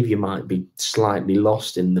behavior might be slightly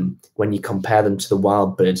lost in them when you compare them to the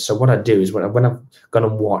wild birds. So what I do is when I've gone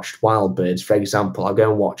and watched wild birds, for example, I'll go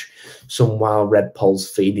and watch some wild red poles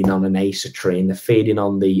feeding on an acer tree, and they're feeding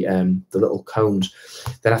on the little cones.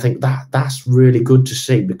 Then I think that's really good to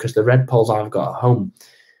see, because the red poles I've got at home,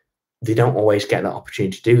 they don't always get that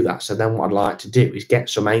opportunity to do that. So then what I'd like to do is get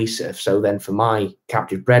some acer. So then for my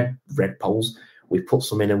captive bred red poles, we put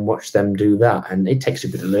some in and watch them do that. And it takes a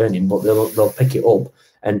bit of learning, but they'll pick it up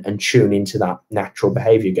and tune into that natural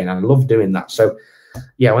behavior again. And I love doing that. So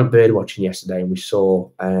yeah, I went bird watching yesterday, and we saw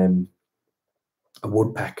a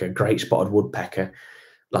woodpecker, great spotted woodpecker.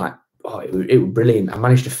 Like, it was brilliant. I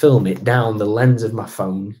managed to film it down the lens of my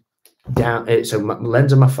phone, lens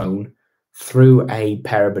of my phone, through a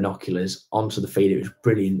pair of binoculars onto the feed. It was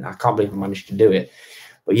brilliant. I can't believe I managed to do it.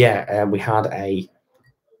 But yeah, we had a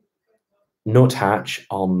nuthatch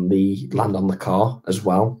on the land on the car as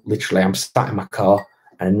well. Literally, I'm sat in my car,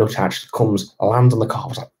 and a nuthatch comes, lands on the car. I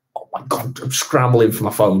was like, oh my God, I'm scrambling for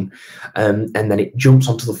my phone. And then it jumps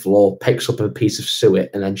onto the floor, picks up a piece of suet,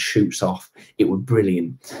 and then shoots off. It was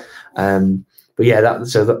brilliant. But yeah,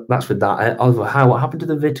 that's with that. Oliver, what happened to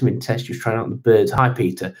the vitamin test you was trying out on the birds? Hi,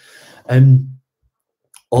 Peter.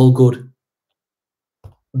 All good.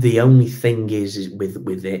 The only thing is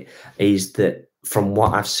with it is that, from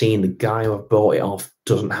what I've seen, the guy who I bought it off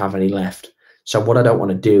doesn't have any left. So what I don't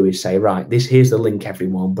want to do is say, right, here's the link,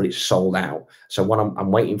 everyone, but it's sold out. So what I'm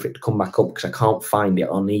waiting for it to come back up because I can't find it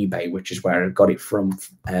on eBay, which is where I got it from.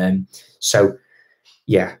 So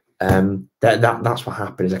yeah, that's what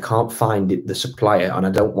happened is I can't find it, the supplier, and I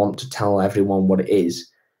don't want to tell everyone what it is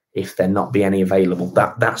if there not be any available.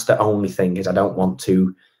 That's the only thing, is I don't want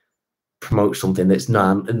to promote something that's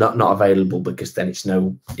not available, because then it's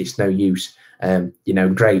no use. You know,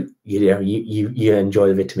 great, you enjoy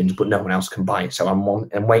the vitamins, but no one else can buy it. So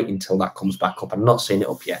I'm waiting until that comes back up. I'm not seeing it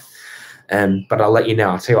up yet, but I'll let you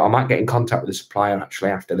know. I'll tell you what, I might get in contact with the supplier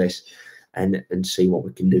actually after this, and see what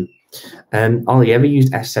we can do. Ollie, you ever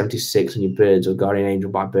used S76 on your birds or Guardian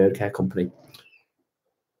Angel by Bird Care Company?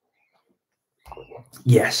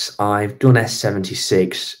 Yes, I've done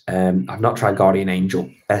S76. I've not tried Guardian Angel.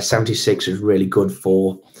 S76 is really good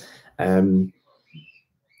for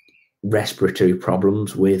respiratory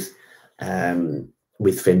problems with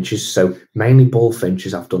finches. So mainly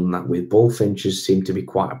bullfinches I've done that with. Bullfinches seem to be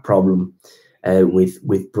quite a problem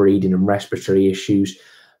with breeding and respiratory issues.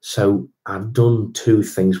 So I've done two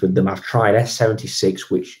things with them. I've tried S76,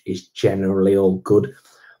 which is generally all good.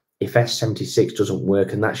 If S76 doesn't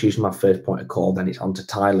work, and that's usually my first point of call, then it's on to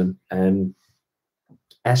Thailand.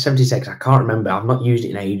 S76, I can't remember. I've not used it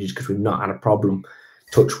in ages because we've not had a problem,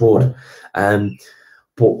 touch wood.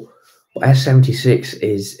 But S76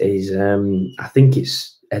 is I think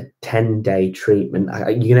it's a 10-day treatment.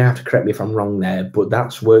 You're going to have to correct me if I'm wrong there, but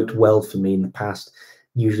that's worked well for me in the past,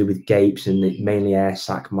 usually with gapes and mainly air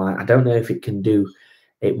sac mite. I don't know if it can do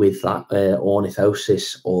it with that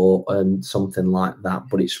ornithosis or something like that,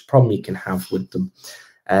 but it's a problem you can have with them.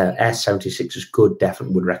 S76 is good,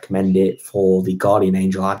 definitely would recommend it. For the Guardian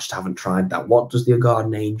Angel, I just haven't tried that. What does the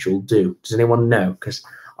Guardian Angel do? Does anyone know? Because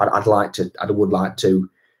I would like to have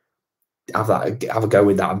a go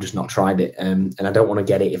with that. I've just not tried it, and I don't want to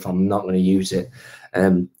get it if I'm not going to use it.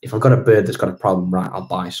 If I've got a bird that's got a problem, right, I'll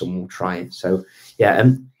buy some, we'll try it. So yeah,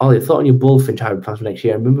 Ollie, I thought on your bullfinch hybrid plans for next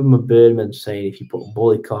year. I remember my birdman saying if you put a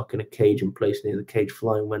bully cock in a cage and place near the cage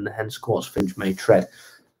flying when the hen squats, finch may tread.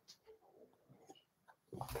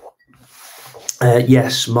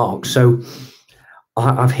 Yes, Mark. So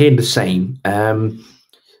I've heard the same.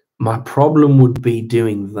 My problem would be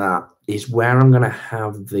doing that is where I'm going to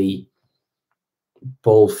have the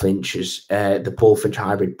bullfinches, the bullfinch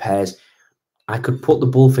hybrid pairs. I could put the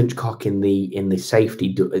bullfinch cock in the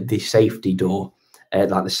safety door,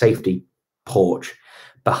 like the safety porch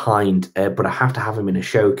behind, but I have to have him in a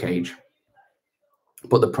show cage.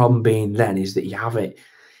 But the problem being then is that you have it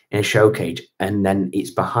in a show cage and then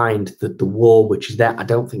it's behind the wall, which is there. I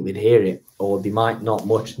don't think they'd hear it, or they might not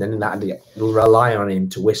much. Then they'll rely on him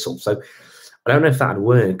to whistle. So I don't know if that'd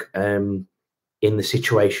work in the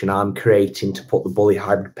situation I'm creating to put the bully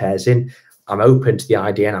hybrid pairs in. I'm open to the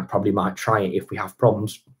idea, and I probably might try it if we have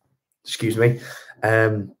problems. Excuse me.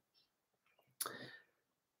 But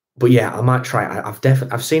yeah, I might try it.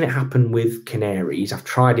 I've seen it happen with canaries. I've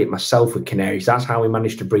tried it myself with canaries. That's how we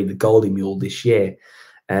managed to breed the Goldie Mule this year.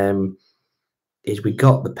 Is we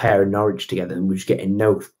got the pair in Norwich together, and we was getting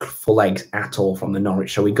no full eggs at all from the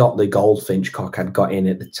Norwich. So we got the goldfinch cock I'd got in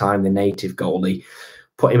at the time, the native Goldie,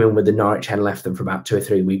 put him in with the Norwich hen, left them for about 2 or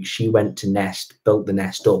 3 weeks. She went to nest, built the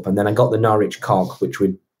nest up, and then I got the Norwich cock, which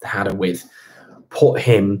we had her with, put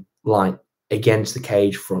him like against the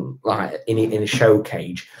cage front, like in a show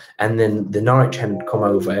cage, and then the Norwich hen would come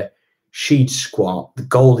over, she'd squat, the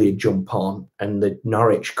Goldie would jump on, and the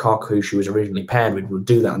Norwich cock, who she was originally paired with, would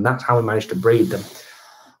do that, and that's how we managed to breed them.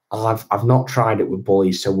 I've not tried it with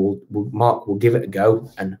bullies, so Mark will give it a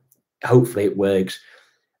go, and hopefully it works.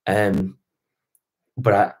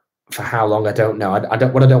 But for how long, I don't know. What I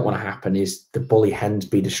don't want to happen is the bully hens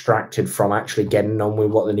be distracted from actually getting on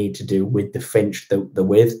with what they need to do with the finch they're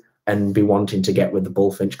with, and be wanting to get with the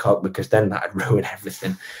bullfinch cock, because then that'd ruin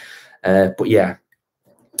everything. But yeah,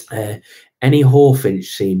 any hawfinch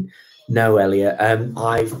seen? No, Elliot.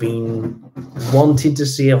 I've been wanting to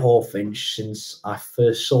see a hawfinch since I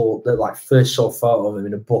first saw a photo of him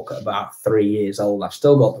in a book at about 3 years old. I've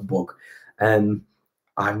still got the book.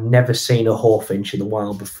 I've never seen a hawfinch in the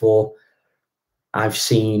wild before. I've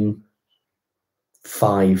seen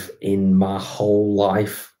 5 in my whole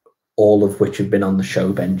life, all of which have been on the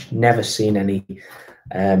show bench. Never seen any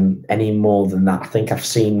more than that. I think I've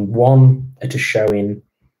seen 1 at a show in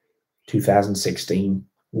 2016,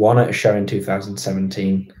 1 at a show in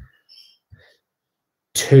 2017,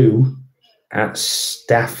 2 at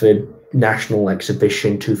Stafford National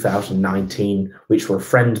Exhibition 2019, which were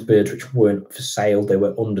friends' birds, which weren't for sale. They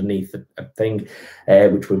were underneath a thing,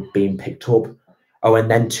 which were being picked up. Oh,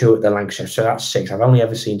 and then 2 at the Lancashire. So that's 6. I've only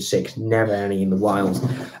ever seen 6, never any in the wild.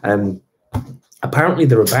 Apparently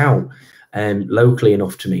they're about locally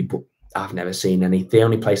enough to me, but I've never seen any. The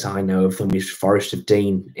only place I know of them is Forest of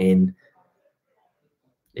Dean in,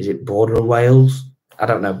 is it Border of Wales? I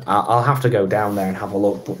don't know. I'll have to go down there and have a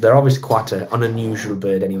look, but they're obviously quite an unusual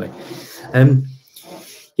bird anyway.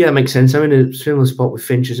 Yeah, that makes sense. I'm in a similar spot with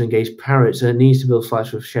finches and gaze parrots. It needs to build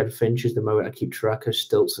flights with shed finches the moment I keep Turacos,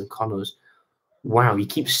 stilts, and connors. Wow, you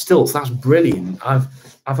keep stilts. That's brilliant.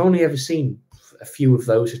 I've only ever seen a few of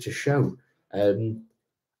those at a show. I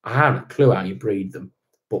haven't a clue how you breed them,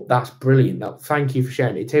 but that's brilliant. Thank you for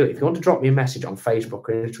sharing it. Too. If you want to drop me a message on Facebook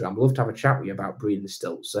or Instagram, I'd love to have a chat with you about breeding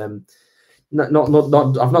stilts. I've not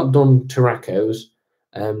done Turacos.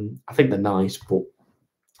 I think they're nice, but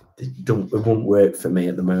it won't work for me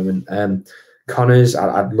at the moment. Connors,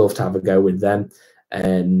 I'd love to have a go with them.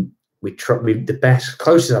 The best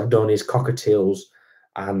closest I've done is cockatiels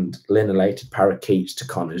and linealated parakeets to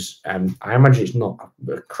Connors. I imagine it's not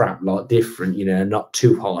a crap lot different, you know, not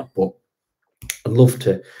too hard, but I'd love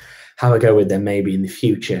to have a go with them maybe in the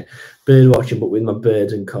future. Bird watching, but with my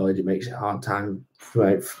birds in college, it makes it hard time for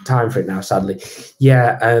it now, sadly.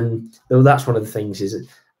 Yeah, though that's one of the things is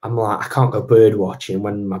I'm like, I can't go bird watching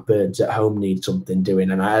when my birds at home need something doing.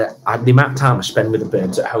 And the amount of time I spend with the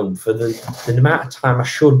birds at home for the amount of time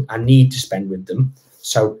I need to spend with them.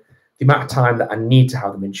 So the amount of time that I need to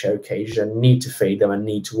have them in show cages, I need to feed them, I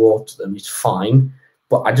need to water them, is fine.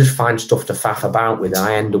 But I just find stuff to faff about with, and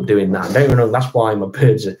I end up doing that. I don't even know, that's why my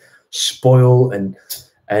birds are spoiled and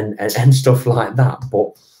stuff like that.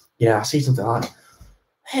 But yeah, I see something like,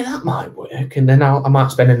 hey, that might work. And then I might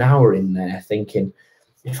spend an hour in there thinking,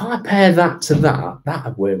 if I pair that to that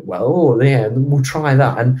would work well. Oh, yeah, we'll try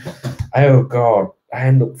that. And oh God, I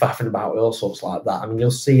end up faffing about with all sorts like that. I mean,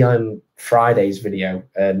 you'll see on Friday's video,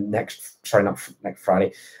 next Saturday's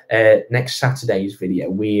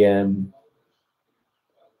video, we've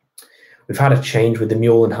had a change with the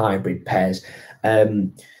mule and hybrid pairs.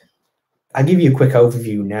 I'll give you a quick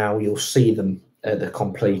overview now. You'll see them, the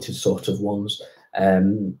completed sort of ones.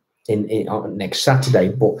 In next Saturday,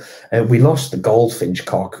 but we lost the goldfinch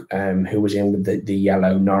cock, who was in with the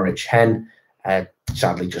yellow Norwich hen.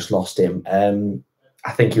 Sadly, just lost him.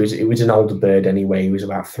 I think it was an older bird anyway. He was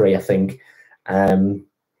about 3, I think, and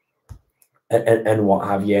what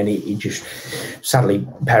have you. And he just sadly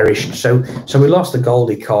perished. So we lost the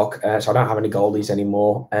Goldie cock. So I don't have any Goldies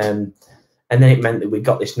anymore. And then it meant that we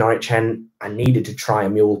got this Norwich hen. I needed to try a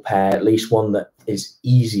mule pair, at least one that is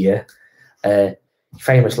easier.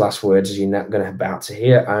 Famous last words, as you're not going to about to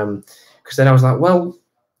hear. Because then I was like, well,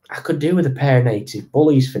 I could do with a pair of native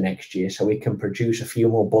bullies for next year, so we can produce a few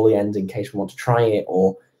more bully hens in case we want to try it,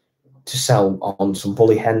 or to sell on some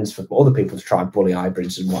bully hens for other people to try bully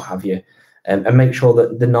hybrids and what have you, and make sure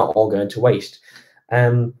that they're not all going to waste.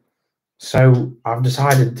 So I've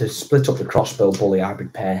decided to split up the crossbill bully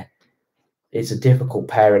hybrid pair. It's a difficult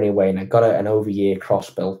pair anyway, and I got an over-year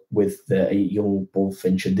crossbill with the young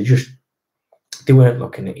bullfinch, and they weren't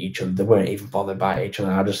looking at each other. They weren't even bothered by each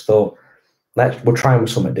other. I just thought, we'll try them with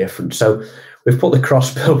something different. So we've put the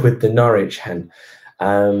crossbill with the Norwich hen.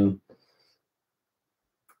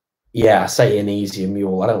 Yeah, I say an easier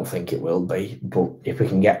mule. I don't think it will be, but if we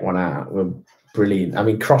can get one out, we're brilliant. I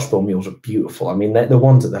mean, crossbill mules are beautiful. I mean, the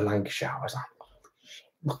ones at the Lancashire, I was like, oh,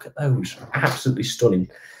 look at those, absolutely stunning.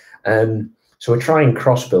 So we're trying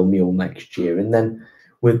crossbill mule next year, and then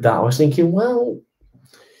with that, I was thinking, well,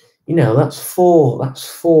 you know, that's four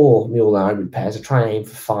mule hybrid pairs. I try and aim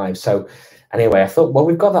for 5. So anyway, I thought, well,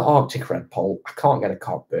 we've got that Arctic red poll. I can't get a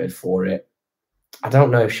cockbird for it. I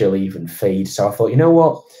don't know if she'll even feed. So I thought, you know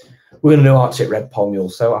what? We're going to do Arctic red poll mule.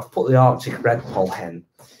 So I've put the Arctic red poll hen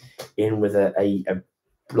in with a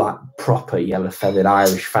like proper yellow feathered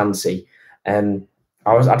Irish fancy. And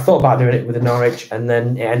I'd thought about doing it with a Norwich, and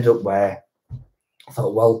then it ended up where I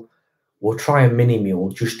thought, well, we'll try a mini mule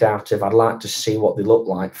just out of, I'd like to see what they look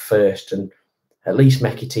like first and at least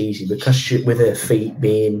make it easy, because with her feet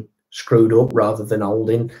being screwed up rather than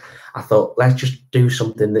holding, I thought, let's just do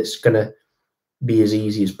something that's going to be as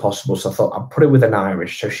easy as possible. So I thought I'd put it with an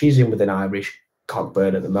Irish. So she's in with an Irish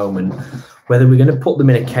cockbird at the moment. Whether we're going to put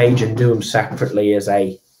them in a cage and do them separately as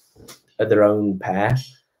their own pair,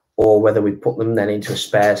 or whether we put them then into a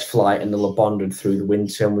spares flight and they'll have bonded through the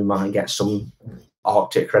winter and we might get some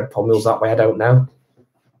Arctic red pommels that way, I don't know.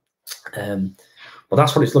 But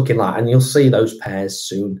that's what it's looking like, and you'll see those pairs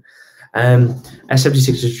soon.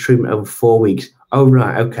 S76 is treatment over 4 weeks. Oh,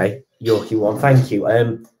 right, okay. Yorkie one, thank you.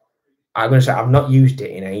 I'm going to say I've not used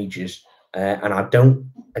it in ages, and I don't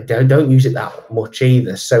use it that much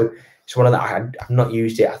either. So it's one of that. I've not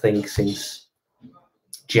used it, I think, since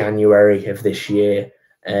January of this year.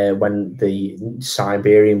 when the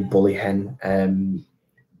Siberian bully hen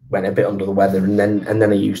went a bit under the weather, and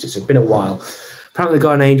then I used it. So it's been a while. Apparently, the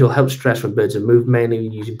guardian angel helps stress when birds are moved, mainly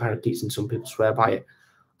using parakeets, and some people swear by it.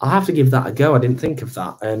 I'll have to give that a go. I didn't think of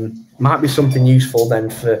that. Might be something useful then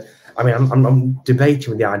for. I mean, I'm debating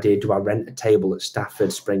with the idea: do I rent a table at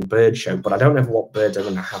Stafford Spring Bird Show? But I don't know what birds I'm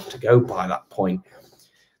going to have to go by that point.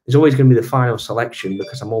 There's always going to be the final selection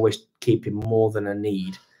because I'm always keeping more than I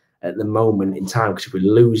need at the moment in time. Because if we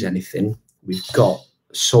lose anything, we've got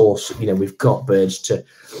source. You know, we've got birds to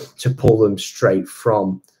pull them straight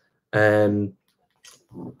from.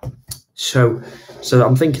 So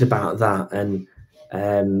I'm thinking about that,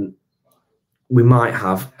 and we might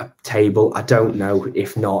have a table. I don't know.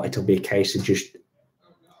 If not, it'll be a case of just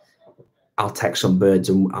I'll take some birds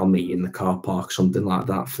and I'll meet in the car park, something like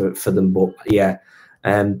that for them. But yeah,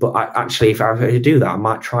 but actually, if I do that, I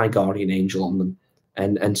might try Guardian Angel on them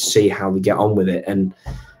and see how we get on with it, and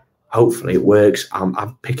hopefully it works.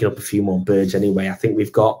 I'm picking up a few more birds anyway. I think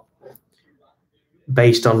we've got,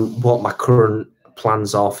 based on what my current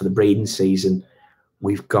plans are for the breeding season,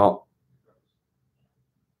 we've got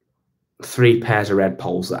 3 pairs of red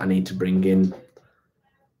poles that I need to bring in,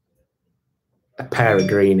 a pair of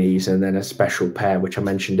greenies, and then a special pair which I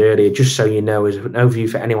mentioned earlier. Just so you know, as an overview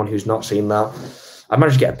for anyone who's not seen that, I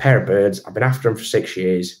managed to get a pair of birds. I've been after them for 6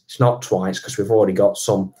 years. It's not twice because we've already got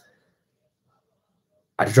some.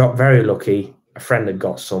 I dropped very lucky. A friend had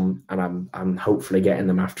got some, and I'm hopefully getting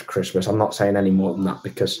them after Christmas. I'm not saying any more than that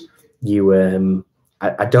because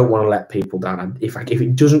I don't want to let people down. If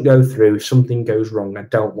it doesn't go through, if something goes wrong, I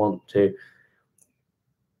don't want to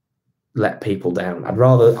let people down. I'd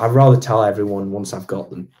rather tell everyone once I've got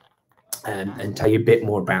them, and tell you a bit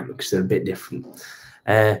more about them because they're a bit different.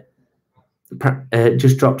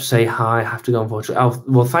 Just dropped to say hi. I have to go, unfortunately. Oh,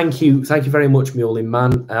 well, thank you very much, Muley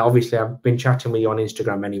man. Obviously, I've been chatting with you on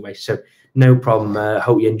Instagram anyway, so no problem.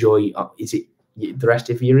 Hope you enjoy. Is it the rest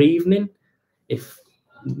of your evening?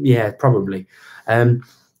 Yeah, probably.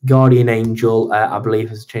 Guardian Angel, I believe,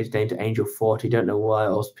 has changed name to Angel 40. Don't know why.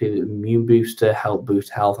 Also, immune booster, help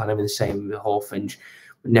boost health. I know the same with Hawfinch,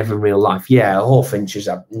 but never in real life. Yeah,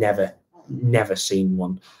 Hawfinches, I've never seen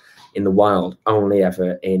one in the wild. Only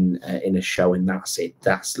ever in a show, and that's it.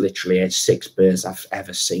 That's literally 6 birds I've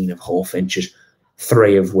ever seen of Hawfinches,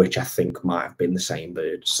 3 of which I think might have been the same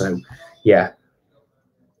bird. So, yeah.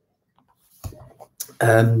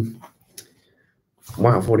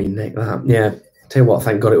 Wow, I've already nicked that. Yeah. Tell you what,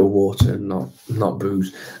 thank God it was water, not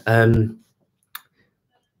booze.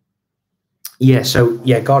 Yeah, so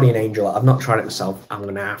yeah, Guardian Angel. I've not tried it myself. I'm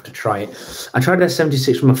gonna have to try it. I tried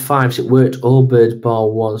S76 from a 5s. It worked all birds bar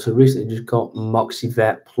 1. So recently just got Moxie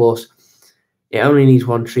Vet Plus. It only needs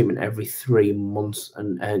 1 treatment every 3 months,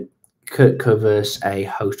 and covers a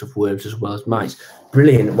host of worms as well as mice.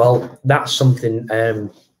 Brilliant. Well, that's something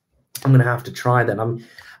I'm gonna have to try then.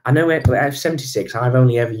 I know F76. I've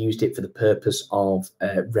only ever used it for the purpose of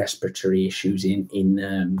respiratory issues in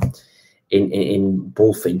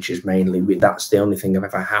bullfinches mainly. That's the only thing I've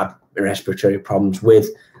ever had respiratory problems with.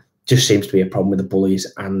 Just seems to be a problem with the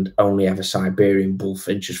bullies, and only ever Siberian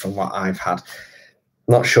bullfinches from what I've had.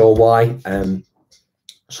 Not sure why.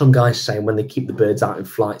 Some guys say when they keep the birds out in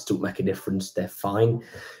flights, don't make a difference. They're fine.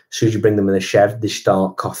 As soon as you bring them in the shed, they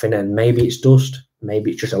start coughing, and maybe it's dust. Maybe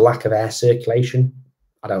it's just a lack of air circulation.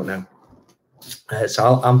 I don't know.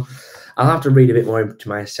 So I'll have to read a bit more into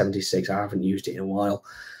my S76. I haven't used it in a while.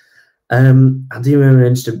 I'll DM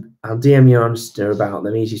you on Insta about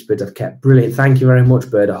them. Easiest birds I've kept. Brilliant. Thank you very much,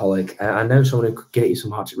 Birdaholic. I know someone who could get you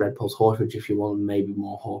some Arctic Red Poles Hawfinch if you want maybe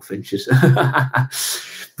more Hawfinches.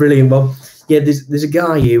 Brilliant. Well, yeah, there's a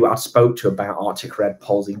guy who I spoke to about Arctic Red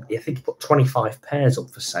Poles. I think he put 25 pairs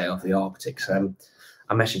up for sale of the Arctics.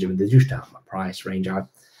 I messaged him, and they're just out of my price range.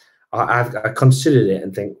 I considered it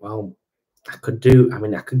and think, well, I could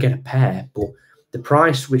get a pair, but the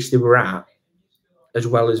price which they were at, as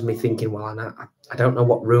well as me thinking, well, I don't know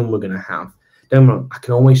what room we're going to have. I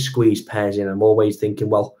can always squeeze pairs in. I'm always thinking,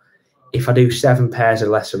 well, if I do 7 pairs of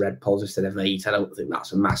lesser red poles instead of 8, I don't think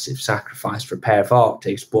that's a massive sacrifice for a pair of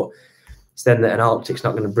Arctics. But it's then that an Arctic's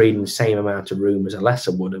not going to breed in the same amount of room as a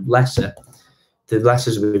lesser would. The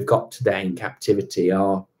lessers we've got today in captivity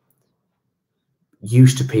are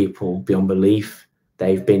used to people beyond belief.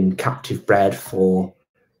 They've been captive bred for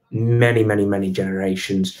many, many, many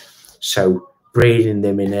generations. So breeding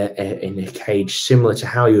them in a cage similar to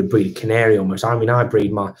how you would breed a canary almost. I mean, I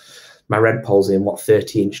breed my red poles in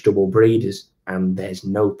 30-inch double breeders, and there's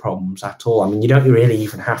no problems at all. I mean, you don't really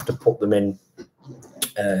even have to put them in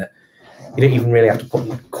You don't even really have to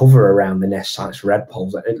put cover around the nest sites for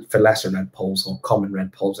lesser redpolls or common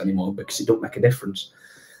redpolls anymore, because it don't make a difference.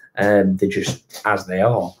 They're just as they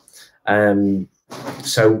are.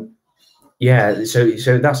 So that's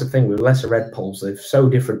the thing with lesser redpolls. They're so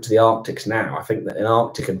different to the Arctics now. I think that an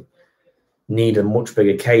Arctic can need a much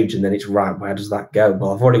bigger cage, and then it's right, where does that go?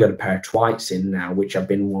 Well, I've already got a pair of twites in now, which I've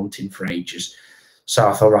been wanting for ages. So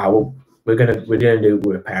I thought, right, well, we're gonna do it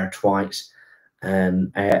with a pair of twites,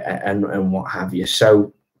 and what have you.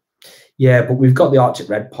 So yeah, but we've got the Arctic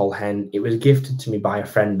redpoll hen. It was gifted to me by a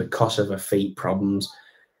friend because of her feet problems.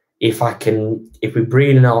 If we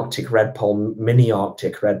breed an Arctic redpoll, mini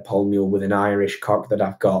Arctic redpoll mule with an Irish cock that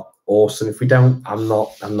I've got, awesome. If we don't, I'm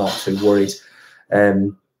not too worried.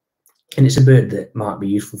 And it's a bird that might be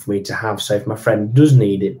useful for me to have. So if my friend does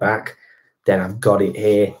need it back, then I've got it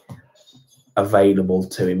here available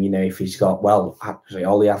to him. You know, if he's got, well, actually,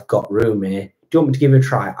 Ollie, I've got room here. Do you want me to give it a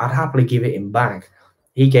try? I'd happily give it him back.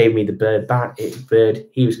 He gave me the bird back.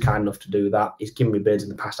 He was kind enough to do that. He's given me birds in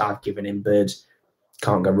the past. I've given him birds.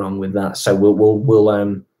 Can't go wrong with that. So we'll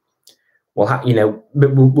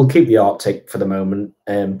keep the Arctic for the moment.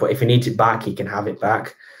 But if he needs it back, he can have it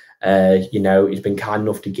back. He's been kind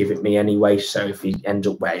enough to give it me anyway. So if he ends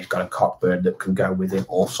up where he's got a cockbird that can go with him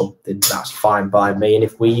or something, that's fine by me. And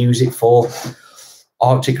if we use it for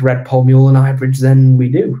Arctic redpoll mule and hybrids, then we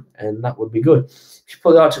do, and that would be good. If you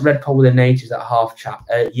put the Arctic redpoll with the natives at half chat,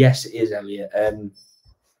 yes, it is, Elliot.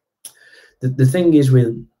 The thing is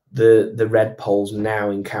with the redpolls now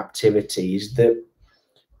in captivity is that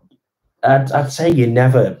I'd say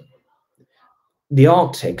the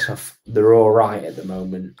Arctics they're all right at the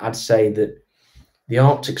moment. I'd say that the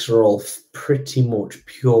Arctics are all pretty much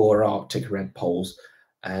pure Arctic redpolls.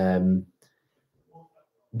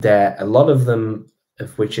 There, a lot of them,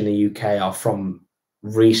 of which in the UK are from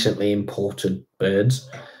recently imported birds,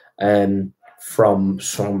 from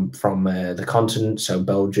the continent, so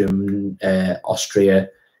Belgium, Austria,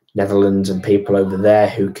 Netherlands, and people over there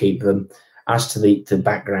who keep them. As to the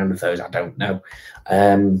background of those, I don't know.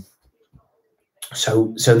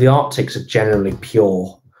 So the Arctics are generally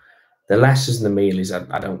pure. The lessers and the mealies,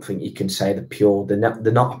 I don't think you can say they're pure. They're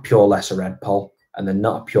not a pure lesser redpoll, and they're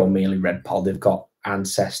not a pure mealy redpoll. They've got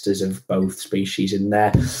ancestors of both species in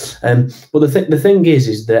there. But the thing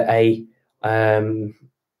is that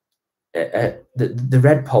the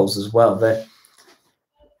redpolls as well,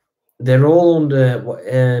 they're all under what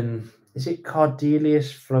is it,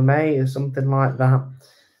 Cordelius flammei or something like that.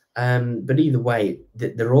 But either way,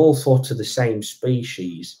 they're all sort of the same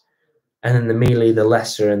species. And then the mealy, the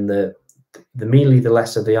lesser, and the mealy, the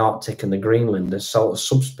lesser, the Arctic and the Greenland are sort of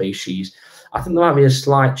subspecies. I think there might be a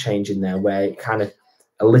slight change in there where it kind of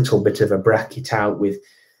a little bit of a bracket out with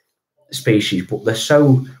species, but they're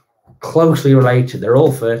so closely related. They're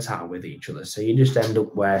all fertile with each other. So you just end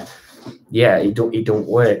up where, yeah, it don't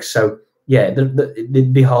work. So yeah,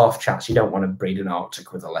 the half chats, you don't want to breed an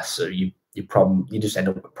Arctic with a lesser. You just end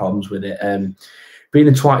up with problems with it.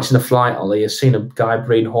 Breeding twice in a flight, Ollie. I've seen a guy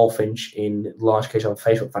breeding Hawfinch in large cage on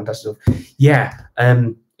Facebook. Fantastic stuff. Yeah,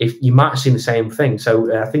 if you might have seen the same thing.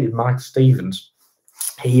 So I think it's Michael Stevens.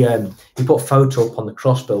 He put a photo up on the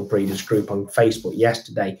Crossbill Breeders group on Facebook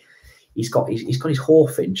yesterday. He's got his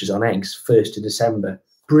Hawfinches on eggs 1st of December.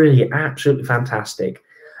 Brilliant, absolutely fantastic.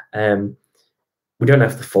 We don't know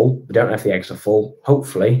if they're full. We don't know if the eggs are full.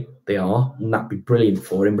 Hopefully they are, and that'd be brilliant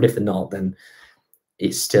for him. But if they're not, then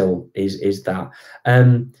it still is that.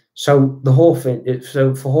 So the Hawfinch,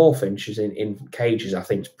 so for Hawfinches in cages, I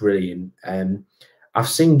think it's brilliant. I've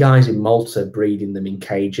seen guys in Malta breeding them in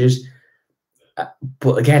cages,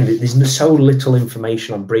 but again, there's so little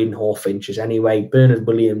information on breeding Hawfinches anyway. Bernard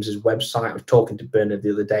Williams' website, I was talking to Bernard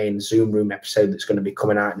the other day in the Zoom Room episode that's going to be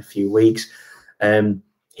coming out in a few weeks.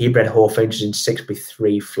 He bred Hawfinches in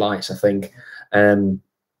 6x3 flights, I think.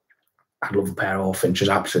 I'd love a pair of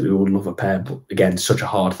Hawfinches, absolutely would love a pair, but again, such a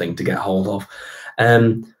hard thing to get hold of.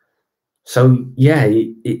 So yeah,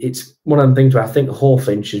 it's one of the things where I think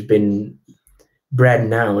Hawfinch has been bred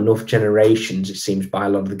now enough generations, it seems, by a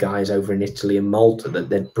lot of the guys over in Italy and Malta that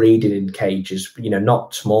they're breeding in cages,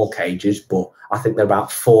 not small cages, but I think they're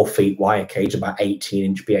about 4 feet wire cage, about 18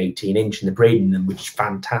 inch by 18 inch, and they're breeding them, which is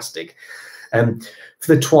fantastic.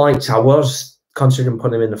 For the twites, I was considering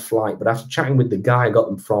putting them in a flight, but after chatting with the guy I got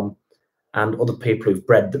them from and other people who've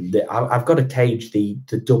bred them, I've got a cage, the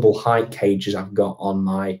double height cages I've got on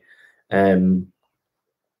my,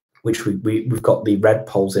 which we've got the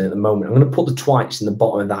redpolls in at the moment. I'm going to put the twites in the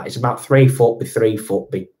bottom of that. It's about 3 foot by 3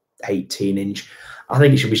 foot by 18 inch. I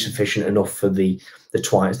think it should be sufficient enough for the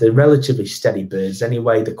twites. They're relatively steady birds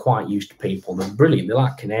anyway. They're quite used to people. They're brilliant. They're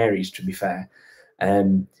like canaries, to be fair.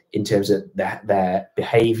 in terms of their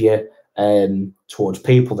behaviour towards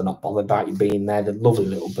people. They're not bothered about you being there. They're lovely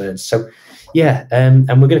little birds. So yeah, and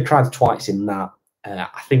we're going to try the twites in that.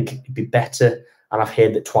 I think it'd be better. And I've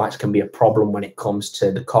heard that twites can be a problem when it comes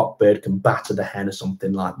to the cockbird can batter the hen or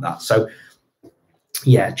something like that. So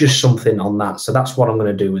yeah, just something on that. So that's what I'm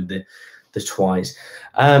going to do with the twice.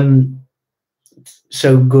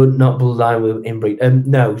 So good, not bloodline with inbreed.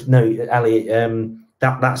 No, Elliot.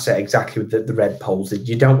 That's it exactly with the red poles.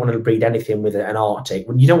 You don't want to breed anything with an Arctic.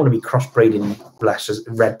 You don't want to be crossbreeding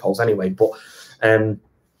red poles anyway. But the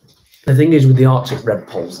thing is with the Arctic red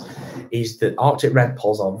poles is that Arctic red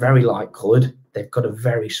poles are very light coloured. They've got a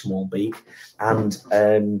very small beak, and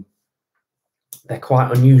they're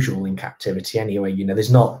quite unusual in captivity anyway. You know, there's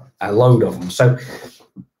not a load of them. So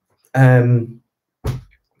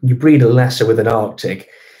you breed a lesser with an Arctic,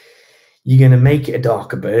 you're going to make it a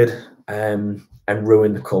darker bird and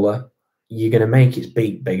ruin the colour. You're going to make its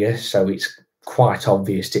beak bigger, so it's quite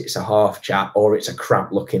obvious it's a half chat or it's a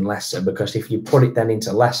crap looking lesser, because if you put it then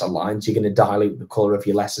into lesser lines, you're going to dilute the colour of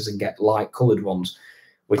your lessers and get light coloured ones,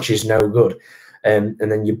 which is no good. And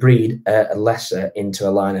then you breed a lesser into a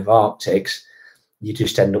line of Arctics, you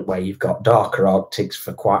just end up where you've got darker Arctics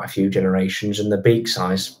for quite a few generations and the beak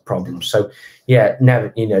size problems. So yeah,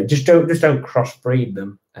 never, you know, just don't crossbreed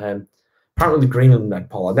them. Apparently the Greenland red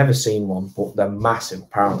pole, I've never seen one, but they're massive.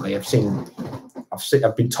 Apparently, I've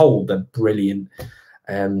been told they're brilliant,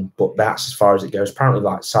 but that's as far as it goes. Apparently,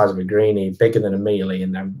 like the size of a greenie, bigger than a mealy,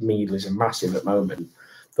 and their mealies are massive at the moment.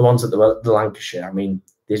 The ones at the Lancashire, I mean,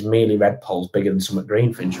 these mealy red poles bigger than some at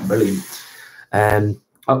Greenfinch, brilliant.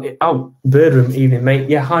 Oh, Birdroom evening, mate.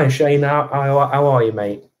 Yeah, hi Shane. How are you,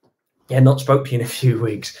 mate? Yeah, not spoke to you in a few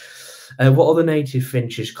weeks. What other native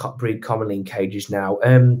finches breed commonly in cages now?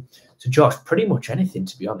 So Josh, pretty much anything,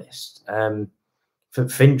 to be honest. For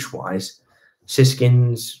finch wise,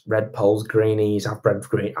 siskins, red poles, greenies. I've bred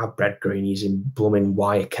greenies in blooming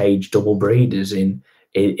wire cage double breeders in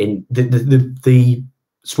the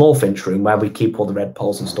small finch room where we keep all the red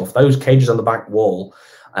poles and stuff. Those cages on the back wall,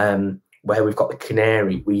 where we've got the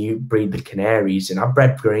canary, we breed the canaries, and I've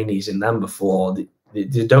bred greenies in them before. Don't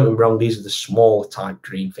get me wrong, these are the smaller type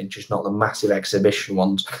green finches, not the massive exhibition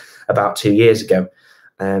ones about 2 years ago.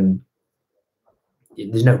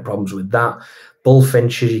 There's no problems with that.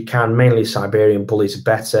 Bullfinches, you can, mainly Siberian bullies are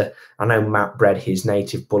better. I know Matt bred his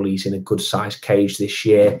native bullies in a good sized cage this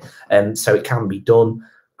year, so it can be done.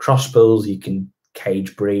 Crossbills, you can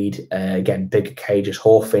cage breed, again, bigger cages.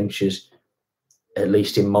 Hawfinches, at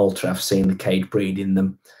least in Malta, I've seen the cage breed in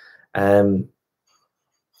them.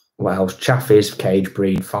 What else? Chaffies, cage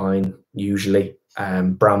breed, fine, usually.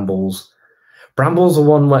 Brambles are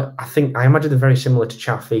one where I imagine they're very similar to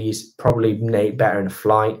Chaffies, probably better in a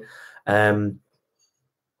flight. Then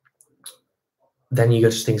you go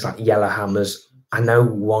to things like Yellowhammers. I know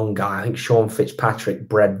one guy, I think Sean Fitzpatrick,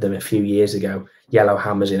 bred them a few years ago,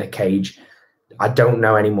 Yellowhammers in a cage. I don't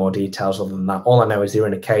know any more details other than that. All I know is they're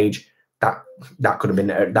in a cage. That could have been,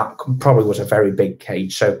 that probably was a very big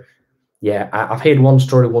cage. So yeah, I've heard one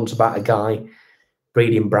story once about a guy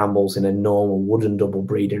breeding brambles in a normal wooden double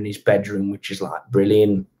breeder in his bedroom, which is like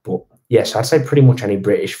brilliant. But yes, I'd say pretty much any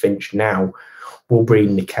British finch now will breed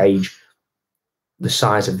in the cage. The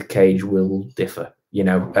size of the cage will differ, you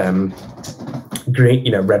know.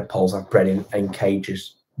 Red poles I've bred in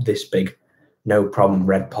cages this big, no problem.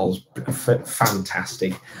 Red poles,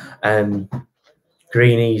 fantastic.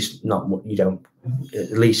 Greenies, not what you don't,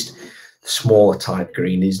 at least the smaller type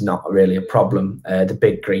green is not really a problem. The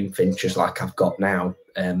big green finches like I've got now,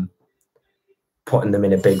 putting them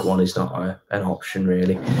in a big one is not an option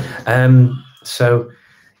really. So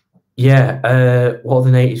yeah, what are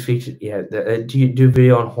the native features? Yeah, do you do a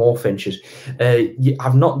video on hawfinches?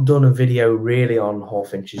 I've not done a video really on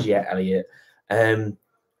hawfinches yet, Elliot.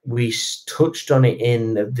 We touched on it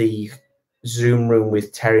in the Zoom room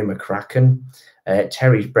with Terry McCracken.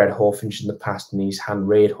 Terry's bred hawfinches in the past, and he's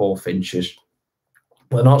hand-reared hawfinches,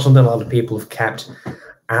 but not something a lot of people have kept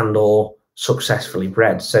and or successfully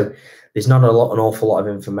bred. So there's not an awful lot of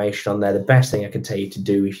information on there. The best thing I can tell you to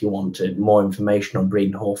do if you wanted more information on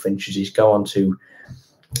breeding hawfinches is go on to,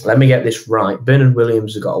 let me get this right, Bernard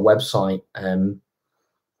Williams has got a website,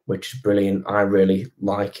 which is brilliant. I really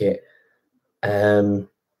like it. I'm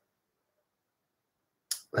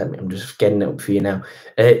just getting it up for you now.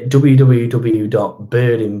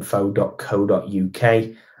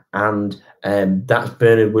 www.birdinfo.co.uk, and that's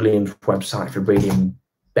Bernard Williams' website for breeding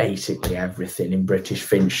basically everything in British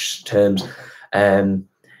finch terms,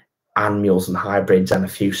 annuals and hybrids, and a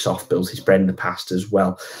few soft bills he's bred in the past as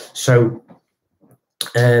well. So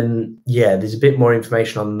yeah, there's a bit more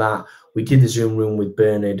information on that. we did the Zoom room with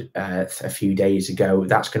Bernard a few days ago.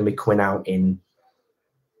 That's going to be coming out in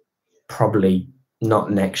probably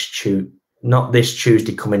not this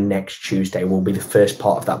Tuesday, coming next Tuesday will be the first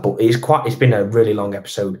part of that. But it's been a really long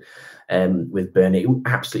episode with Bernard.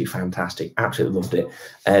 Absolutely fantastic. Absolutely loved it.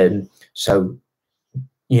 So,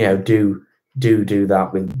 you know, do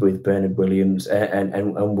that with Bernard Williams,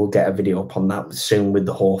 and we'll get a video up on that soon with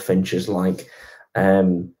the Hawfinches,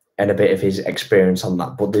 and a bit of his experience on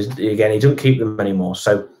that. But again, he doesn't keep them anymore,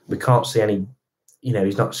 so we can't see any. You know,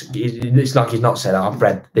 it's like he's not said, oh, I've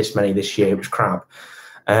bred this many this year, it was crap.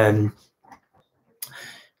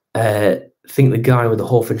 I think the guy with the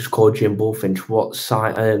Hawfinch is called Jim Bullfinch. What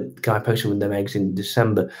site? Guy posting with them eggs in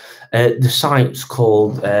December. The site's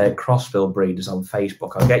called Crossville Breeders on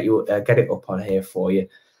Facebook. I'll get it up on here for you.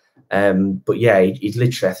 But yeah, he's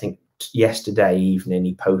literally, I think yesterday evening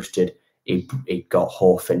he posted he got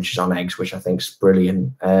Hawfinches on eggs, which I think is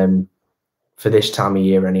brilliant for this time of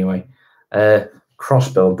year anyway.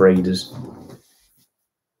 Crossbill Breeders.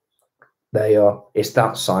 There you are. It's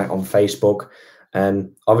that site on Facebook.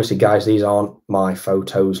 Obviously, guys, these aren't my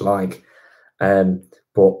photos,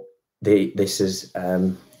 but this is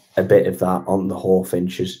a bit of that on the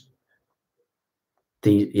Hawfinches.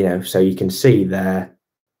 So you can see there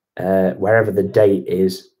wherever the date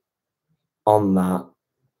is on that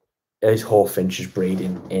is Hawfinches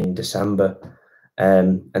breeding in December.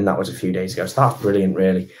 And that was a few days ago, so that's brilliant,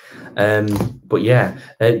 really. But yeah,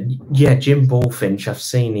 Jim Bullfinch, I've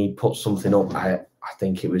seen he put something up. I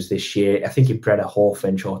think it was this year. I think he bred a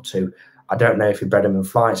Hawfinch or two. I don't know if he bred them in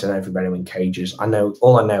flights. I don't know if he bred them in cages.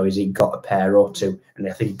 All I know is he got a pair or two, and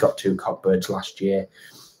I think he got 2 cockbirds last year.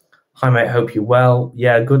 Hi mate, hope you're well.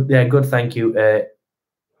 Yeah, good. Yeah, good. Thank you.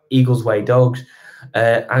 Eagles Way Dogs.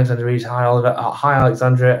 Alexandra Reeves, hi Oliver. Hi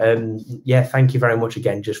Alexandra. Yeah, thank you very much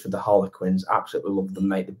again just for the Harlequins. Absolutely love them,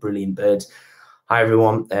 mate. The brilliant birds. Hi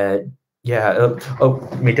everyone.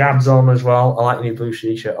 My dad's on as well. I like the new blue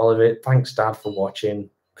t-shirt, Oliver. Thanks, Dad, for watching.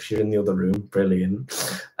 She's in the other room. Brilliant.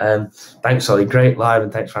 Thanks, Ollie. Great live,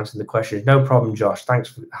 and thanks for answering the questions. No problem, Josh. Thanks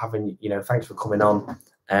for thanks for coming on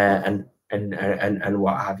and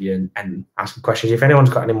what have you, and asking questions. If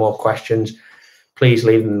anyone's got any more questions, please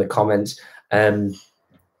leave them in the comments. On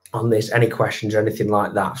this, any questions or anything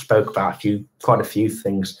like that. I spoke about quite a few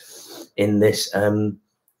things in this.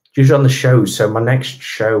 Usually on the shows. So my next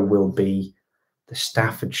show will be the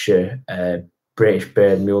Staffordshire British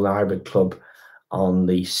Bird Mule Hybrid Club on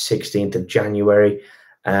the 16th of January.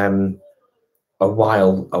 A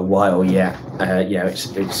while yet.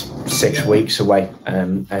 It's 6 weeks away.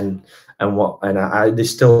 There's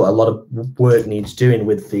still a lot of work needs doing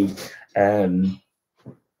with the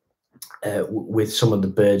with some of the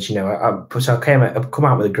birds. I've come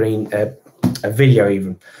out with a video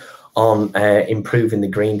even on improving the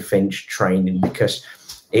greenfinch training, because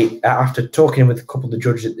after talking with a couple of the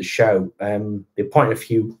judges at the show, they pointed a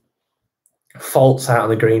few faults out on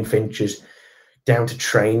the greenfinches down to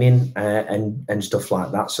training and stuff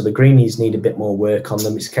like that. So the greenies need a bit more work on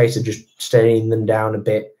them. It's a case of just steadying them down a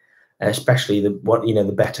bit, especially the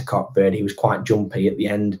better cockbird. He was quite jumpy at the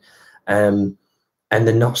end, and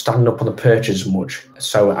they're not standing up on the perch as much.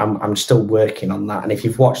 So I'm still working on that. And if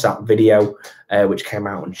you've watched that video, which came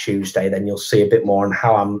out on Tuesday, then you'll see a bit more on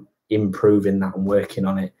how I'm improving that and working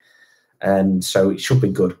on it. And so it should be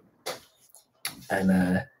good.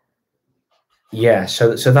 And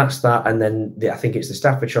so that's that. And then I think it's the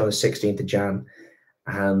Staffordshire on the 16th of Jan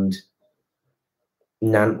and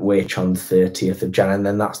Nantwich on the 30th of Jan. And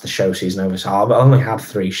then that's the show season over. So I've only had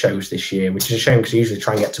 3 shows this year, which is a shame because I usually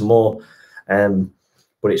try and get to more.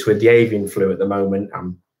 But it's with the avian flu at the moment.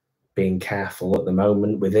 I'm being careful at the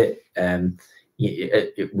moment with it,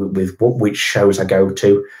 with which shows I go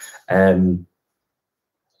to. And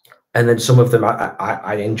then some of them,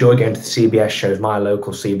 I enjoy going to the CBS shows, my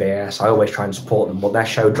local CBS. I always try and support them, but their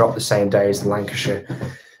show dropped the same day as the Lancashire.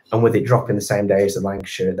 And with it dropping the same day as the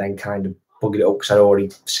Lancashire, it then kind of bugged it up because I'd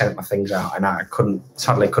already sent my things out, and I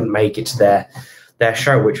sadly couldn't make it to their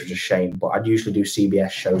show, which was a shame. But I'd usually do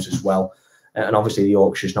CBS shows as well. And obviously the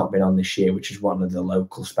Yorkshire's not been on this year, which is one of the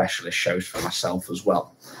local specialist shows for myself as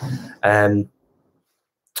well.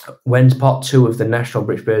 When's part 2 of the National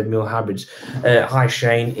British Bird Mule Hybrids? Hi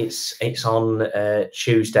Shane, it's on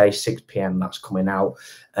Tuesday 6 p.m. That's coming out.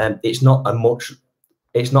 It's not a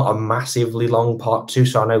massively long part 2.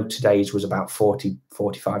 So I know today's was about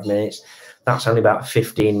 45 minutes. That's only about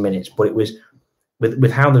 15 minutes, but it was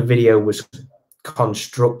with how the video was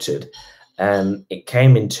constructed. It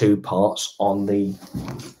came in 2 parts on the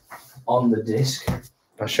disc.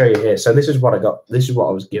 I'll show you here. So this is what I got. This is what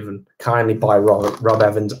I was given kindly by Rob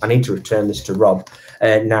Evans. I need to return this to Rob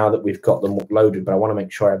now that we've got them uploaded, but I want to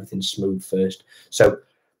make sure everything's smooth first. So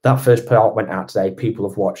that first part went out today. People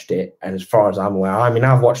have watched it, and as far as I'm aware, I mean,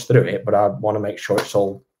 I've watched through it, but I want to make sure it's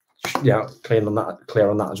all clear on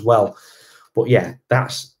that as well. But yeah,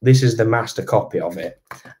 this is the master copy of it,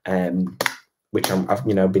 which I've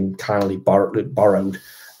been kindly borrowed.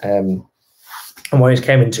 And one is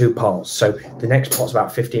came in 2 parts. So the next part's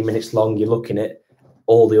about 15 minutes long. You're looking at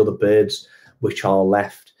all the other birds which are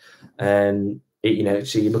left. So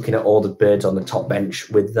you're looking at all the birds on the top bench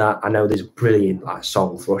with that. I know there's a brilliant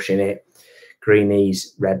song thrush in it,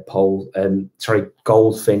 greenies, redpoll,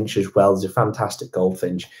 goldfinch as well. There's a fantastic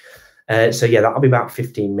goldfinch. So yeah, that'll be about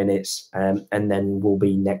 15 minutes. And then we'll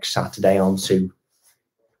be next Saturday on to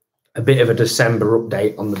a bit of a December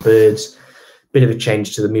update on the birds. Bit of a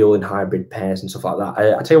change to the mule and hybrid pairs and stuff like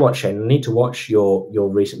that. I tell you what, Shane, I need to watch your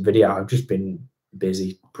recent video. I've just been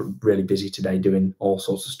busy, really busy today doing all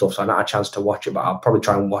sorts of stuff. So I not had a chance to watch it, but I'll probably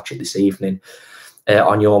try and watch it this evening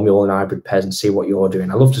on your mule and hybrid pairs and see what you're doing.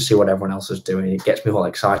 I love to see what everyone else is doing. It gets me all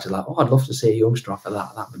excited. Like, oh, I'd love to see a youngster off of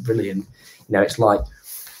that. That'd be brilliant. It's like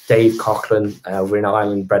Dave Coughlin. We're in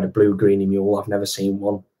Ireland, bred a blue greeny mule. I've never seen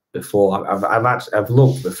one before. I've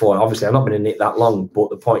looked before. Obviously, I've not been in it that long, but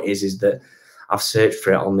the point is that I've searched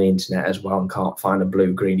for it on the internet as well and can't find a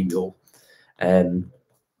blue greeny mule.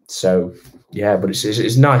 So yeah, but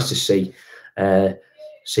it's nice to see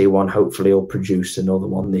one. Hopefully he'll produce another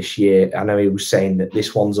one this year. I know he was saying that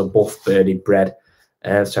this one's a buff birded bred,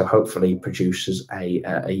 so hopefully he produces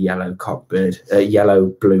a yellow cockbird, a yellow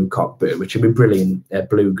blue cockbird, which would be brilliant.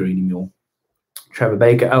 Blue greeny mule. Trevor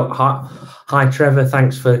Baker. Oh, hi Trevor.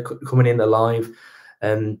 Thanks for coming in the live.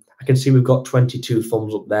 I can see we've got 22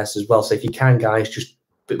 thumbs up there as well. So if you can, guys, just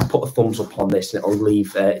put a thumbs up on this, and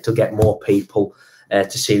it'll get more people to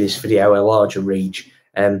see this video, a larger reach.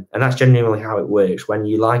 And that's genuinely how it works. When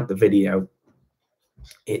you like the video,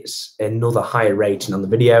 it's another higher rating on the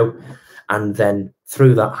video, and then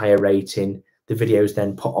through that higher rating, the video is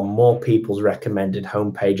then put on more people's recommended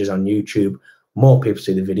homepages on YouTube. More people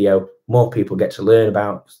see the video, more people get to learn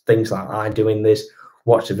about things like I do in this.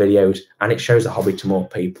 Watch the videos, and it shows the hobby to more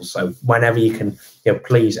people. So whenever you can,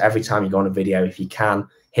 please, every time you go on a video, if you can,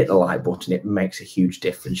 hit the like button. It makes a huge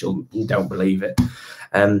difference. You don't believe it.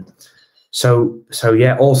 So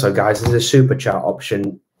yeah. Also, guys, there's a super chat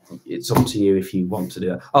option. It's up to you if you want to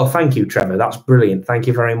do it. Oh, thank you, Trevor. That's brilliant. Thank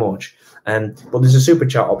you very much. But there's a super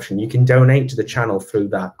chat option. You can donate to the channel through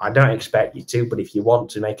that. I don't expect you to, but if you want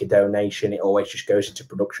to make a donation, it always just goes into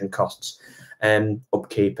production costs,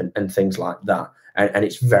 upkeep, and things like that. And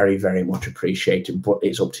it's very, very much appreciated, but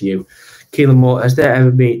it's up to you. Keelan Moore, has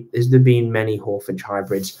there been many Hawfinch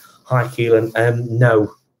hybrids? Hi, Keelan.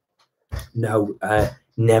 No,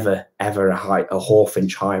 never, ever a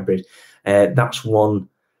Hawfinch hybrid. That's one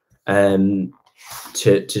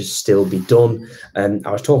to still be done.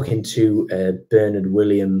 I was talking to Bernard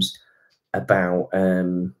Williams about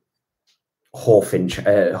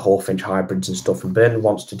Hawfinch hybrids and stuff, and Bernard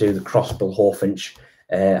wants to do the crossbill Hawfinch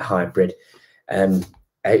hybrid.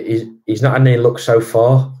 He's not had any luck so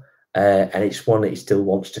far, and it's one that he still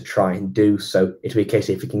wants to try and do. So it'll be a case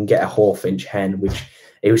if he can get a Hawfinch hen, which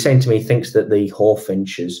he was saying to me, he thinks that the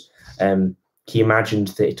Hawfinches, he imagined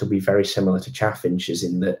that it'll be very similar to Chaffinches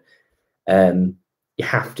in that you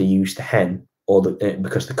have to use the hen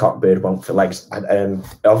because the cockbird won't fill eggs.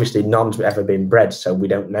 Obviously, none's ever been bred, so we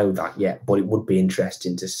don't know that yet, but it would be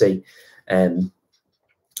interesting to see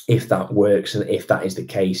if that works and if that is the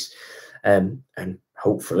case. And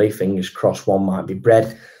hopefully, fingers crossed, one might be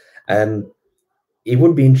bred. It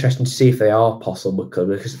would be interesting to see if they are possible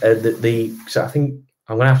because so I think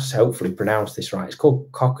I'm going to have to hopefully pronounce this right. It's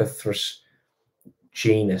called Cockathras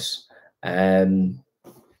genus,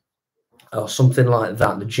 or something like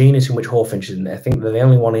that. The genus in which Hawfinch is in there. I think they're the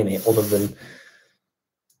only one in it other than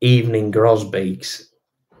evening grosbeaks,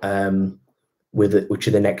 which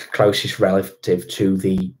are the next closest relative to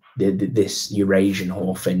this Eurasian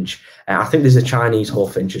Hawfinch. I think there's a Chinese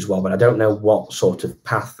Hawfinch as well, but I don't know what sort of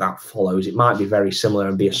path that follows. It might be very similar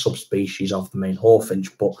and be a subspecies of the main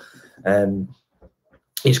Hawfinch, but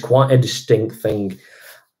it's quite a distinct thing.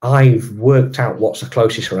 I've worked out what's the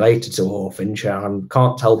closest related to a Hawfinch. I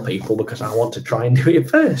can't tell people because I want to try and do it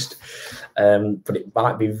first, but it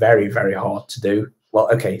might be very, very hard to do. Well,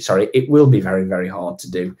 okay, sorry, it will be very, very hard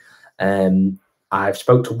to do. I've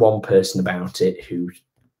spoke to one person about it who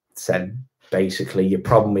said basically your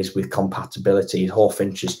problem is with compatibility.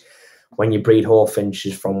 Hawfinches, when you breed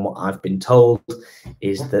Hawfinches, from what I've been told,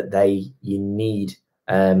 is that you need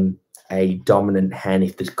a dominant hen,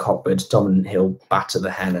 if there's cockbirds dominant, he'll batter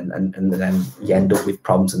the hen, and then you end up with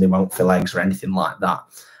problems and they won't fill eggs or anything like that.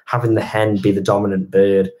 Having the hen be the dominant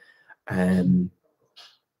bird and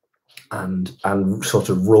sort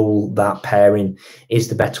of rule that pairing is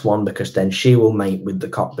the better one, because then she will mate with the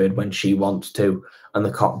cockbird when she wants to, and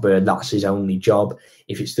the cockbird, that's his only job.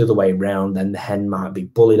 If it's the other way around, then the hen might be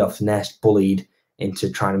bullied off the nest, bullied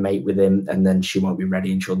into trying to mate with him, and then she won't be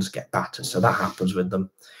ready and she'll just get battered. So that happens with them,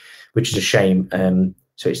 which is a shame.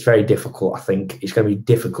 So it's very difficult. I think it's going to be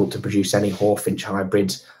difficult to produce any Hawfinch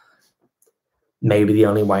hybrids. Maybe the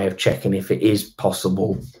only way of checking if it is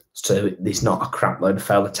possible, so there's not a crap load of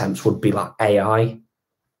failed attempts, would be like AI,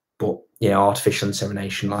 but artificial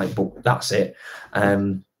insemination, but that's it.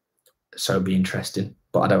 So it'd be interesting,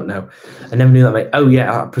 but I don't know. I never knew that, mate. Oh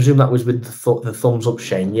yeah, I presume that was with the thumbs up,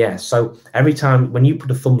 Shane. Yeah. So every time when you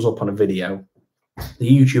put a thumbs up on a video, the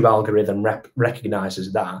YouTube algorithm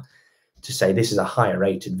recognizes that to say this is a higher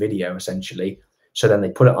rated video, essentially. So then they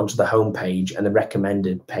put it onto the homepage and the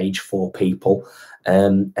recommended page for people,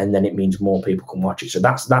 and then it means more people can watch it. So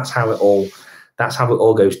that's how it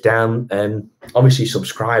all goes down. Obviously,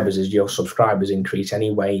 subscribers, as your subscribers increase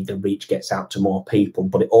anyway, the reach gets out to more people,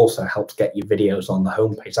 but it also helps get your videos on the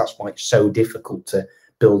homepage. That's why it's so difficult to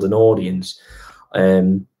build an audience.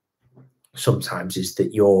 Sometimes is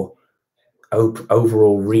that your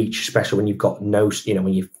overall reach, especially when you've got no,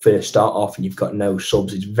 when you first start off and you've got no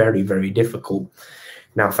subs, it's very, very difficult.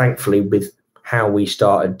 Now, thankfully, with how we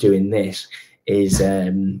started doing this is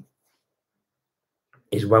when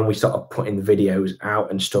we started putting the videos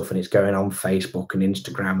out and stuff, and it's going on Facebook and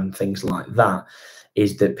Instagram and things like that,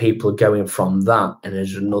 is that people are going from that, and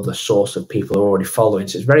there's another source of people who are already following.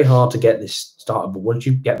 So it's very hard to get this started, but once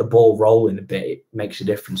you get the ball rolling a bit, it makes a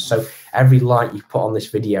difference. So every like you put on this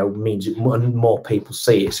video means more people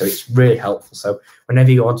see it. So it's really helpful. So whenever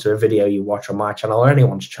you go onto a video you watch on my channel, or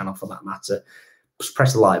anyone's channel for that matter, just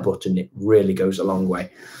press the like button. It really goes a long way.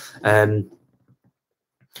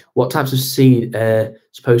 What types of seed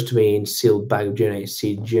supposed to be in sealed bag of germinated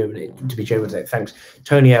seed to be germinated? Thanks,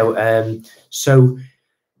 Tonio. So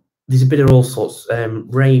there's a bit of all sorts.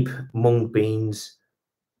 Rape, mung beans,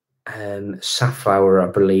 safflower,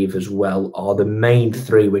 I believe, as well, are the main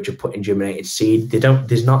three which are put in germinated seed.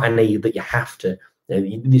 There's not any that you have to.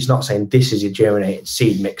 It's not saying this is your germinated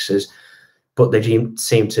seed mixers, but they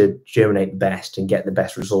seem to germinate best and get the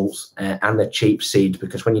best results, and they're cheap seeds,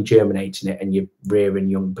 because when you're germinating it and you're rearing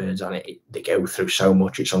young birds on it, they go through so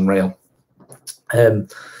much, it's unreal.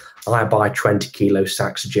 I buy 20 kilo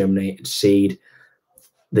sacks of germinated seed.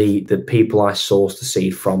 The people I source the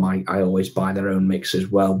seed from, I always buy their own mix as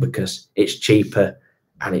well, because it's cheaper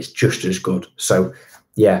and it's just as good. So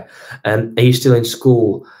yeah. Are you still in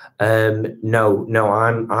school? No,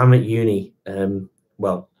 I'm at uni.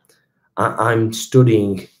 Well, I'm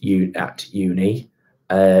studying at uni,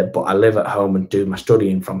 but I live at home and do my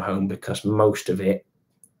studying from home, because most of it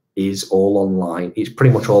is all online. It's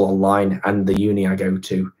pretty much all online, and the uni I go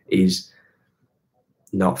to is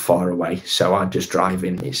not far away, so I just drive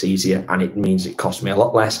in. It's easier, and it means it costs me a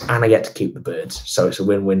lot less, and I get to keep the birds, so it's a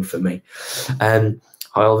win-win for me.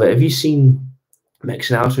 However, have you seen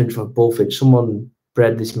Mexican house finch for bullfinch? Someone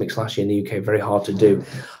bred this mix last year in the UK. Very hard to do.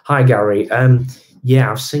 Hi, Gary.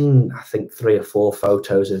 Yeah, I've seen, I think, 3 or 4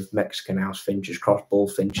 photos of Mexican house finches, cross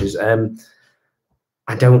bullfinches.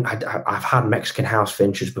 I've had Mexican house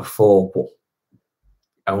finches before, but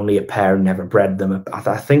only a pair and never bred them.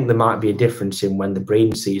 I think there might be a difference in when the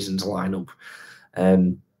breeding seasons line up.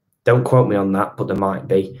 Don't quote me on that, but there might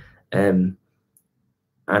be. And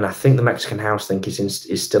I think the Mexican house finch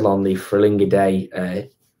is still on the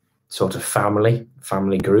Frillingidae sort of family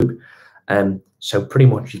group. So pretty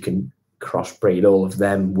much you can crossbreed all of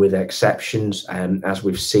them with exceptions, as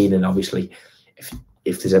we've seen. And obviously,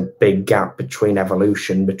 if there's a big gap between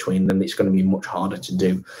evolution between them, it's going to be much harder to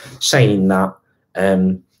do. Saying that,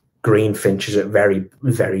 green finches at very,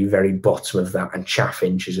 very, very bottom of that, and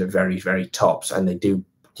chaffinches at very, very tops, and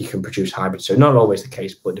you can produce hybrids. So not always the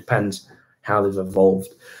case, but it depends how they've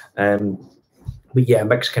evolved. But yeah,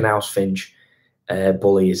 Mexican house finch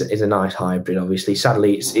bully is a nice hybrid. Obviously,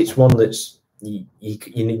 sadly, it's one that's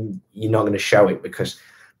you're not going to show it because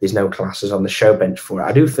there's no classes on the show bench for it.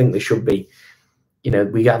 I do think there should be.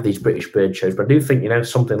 We have these British bird shows, but I do think,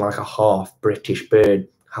 something like a half British bird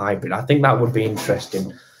hybrid, I think that would be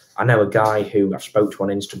interesting. I know a guy who I've spoke to on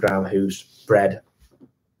Instagram who's bred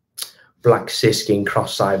black siskin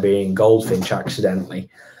cross Siberian goldfinch accidentally,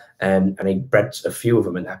 and he bred a few of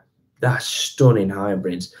them, and they're stunning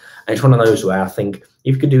hybrids. And it's one of those where I think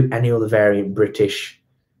if you could do any other variant British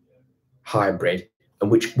hybrid,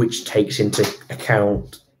 and which takes into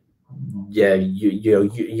account yeah,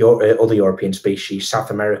 your other European species,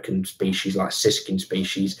 South American species like siskin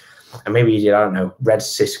species, and maybe, I don't know, red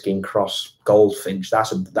siskin cross goldfinch.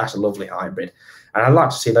 That's a lovely hybrid, and I'd like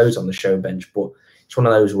to see those on the show bench. But it's one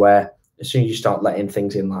of those where as soon as you start letting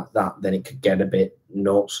things in like that, then it could get a bit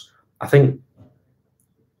nuts. I think,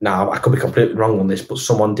 now I could be completely wrong on this, but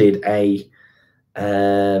someone did a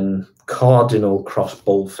cardinal cross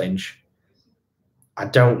bullfinch. I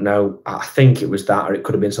don't know. I think it was that, or it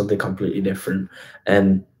could have been something completely different.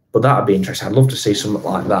 But that would be interesting. I'd love to see something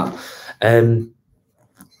like that.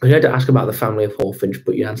 I had to ask about the family of Hawfinch,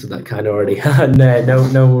 but you answered that kind of already.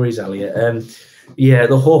 No worries, Elliot. Yeah,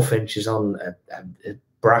 the Hawfinch is on a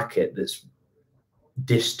bracket that's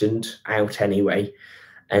distant out anyway,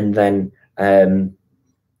 and then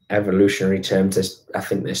evolutionary terms, I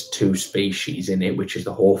think there's two species in it, which is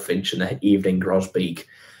the Hawfinch and the evening grosbeak.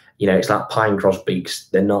 It's like pine grosbeaks.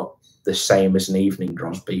 They're not the same as an evening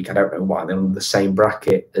grosbeak. I don't know why they're on the same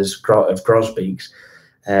bracket as grosbeaks.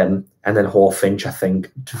 And then Hawfinch, I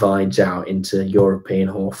think, divides out into European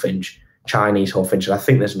Hawfinch, Chinese Hawfinch, and I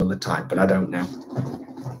think there's another type, but I don't know.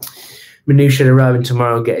 Minutia arriving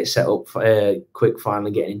tomorrow, get it set up quick,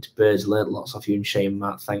 finally getting into birds. Learned lots off you and Shane,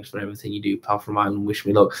 Matt. Thanks for everything you do, pal, from Ireland. Wish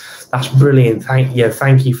me luck. That's brilliant. Thank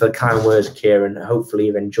you for the kind words, Kieran. Hopefully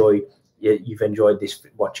you've enjoyed this,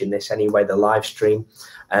 watching this anyway, the live stream.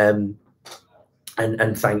 And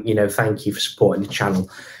thank you for supporting the channel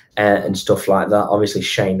and stuff like that. Obviously,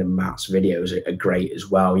 Shane and Matt's videos are great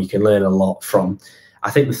as well. You can learn a lot from,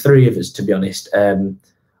 I think, the three of us, to be honest.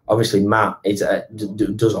 Obviously, Matt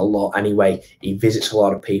does a lot anyway. He visits a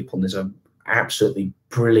lot of people, and there's an absolutely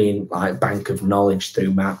brilliant bank of knowledge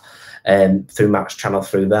through Matt, through Matt's channel.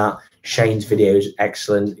 Through that, Shane's videos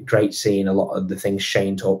excellent. Great seeing a lot of the things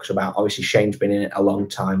Shane talks about. Obviously, Shane's been in it a long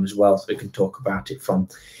time as well, so we can talk about it from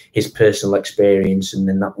his personal experience, and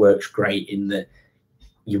then that works great in that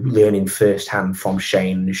you're learning firsthand from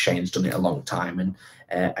Shane, and Shane's done it a long time, and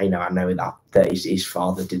I know that his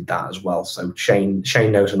father did that as well. So Shane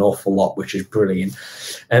knows an awful lot, which is brilliant.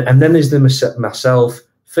 And then there's myself,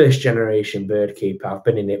 first generation bird keeper. I've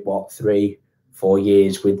been in it 3-4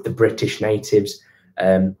 years with the British natives.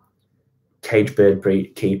 Cage bird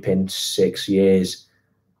keeping 6 years.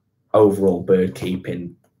 Overall bird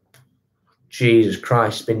keeping, Jesus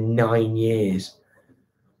Christ, it's been 9 years.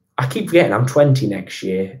 I keep forgetting I'm 20 next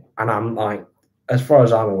year, and I'm like, as far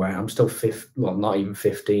as I'm aware, I'm still not even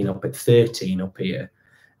 15, up at 13 up here,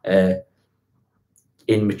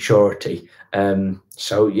 in maturity.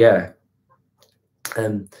 So yeah,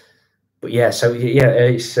 but yeah, so yeah,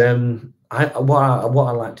 it's what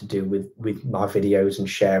I like to do with my videos and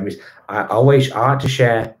share is I like to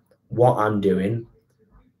share what I'm doing.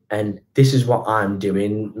 And this is what I'm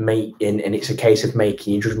doing, and it's a case of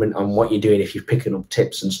making your judgment on what you're doing if you're picking up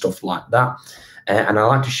tips and stuff like that. And I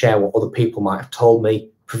like to share what other people might have told me,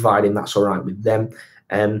 providing that's all right with them,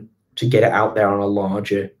 to get it out there on a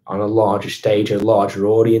larger stage, a larger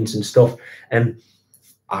audience and stuff. And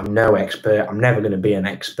I'm no expert. I'm never going to be an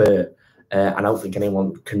expert. I don't think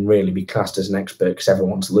anyone can really be classed as an expert, because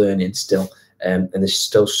everyone's learning still, and there's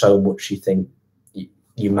still so much you think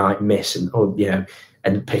you might miss,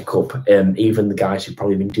 and pick up. Even the guys who've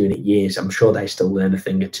probably been doing it years, I'm sure they still learn a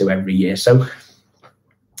thing or two every year. So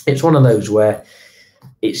it's one of those where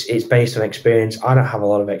it's based on experience. I don't have a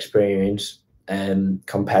lot of experience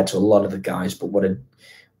compared to a lot of the guys, but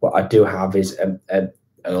what I do have is a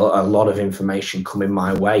lot of information coming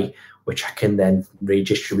my way, which I can then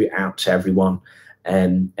redistribute out to everyone.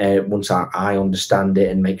 And once I understand it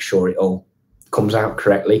and make sure it all comes out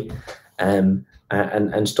correctly,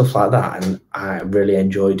 and stuff like that. And I really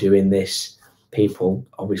enjoy doing this. People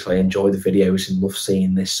obviously enjoy the videos and love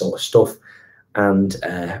seeing this sort of stuff, and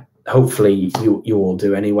hopefully you all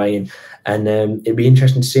do anyway. And it'd be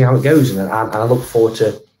interesting to see how it goes. And I look forward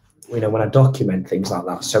to when I document things like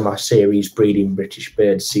that. So my series Breeding British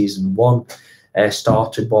Birds season 1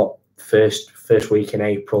 started first week in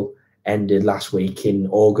April, ended last week in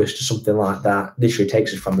August or something like that. Literally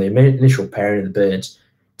takes us from the initial pairing of the birds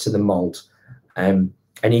to the molt. And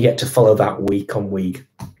you get to follow that week on week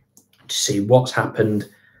to see what's happened,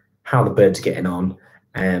 how the birds are getting on,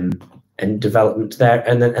 and development there,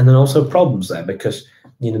 and then also problems there, because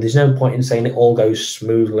there's no point in saying it all goes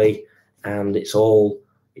smoothly and it's all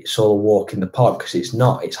a walk in the park, because it's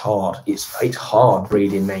not. It's hard. It's hard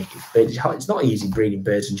breeding native birds. It's not easy breeding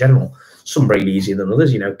birds in general. Some breed easier than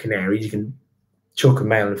others. Canaries, you can chuck a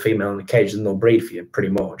male and a female in a cage and they'll breed for you pretty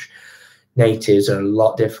much. Natives are a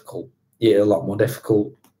lot more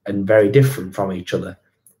difficult and very different from each other.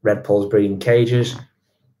 Red poles breeding cages,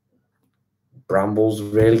 brambles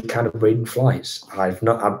really kind of breeding flies. I've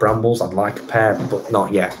not had brambles. I'd like a pair, but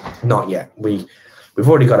not yet. Not yet. We've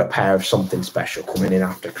already got a pair of something special coming in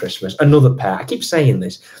after Christmas. Another pair. I keep saying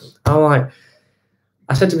this. I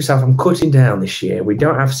said to myself, I'm cutting down this year. We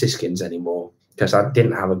don't have siskins anymore because I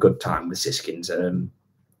didn't have a good time with siskins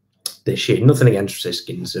this year. Nothing against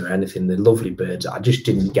siskins or anything. They're lovely birds. I just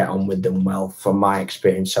didn't get on with them well from my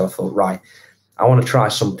experience. So I thought, right, I want to try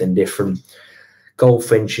something different.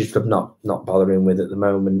 Goldfinches, I'm not bothering with at the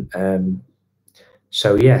moment.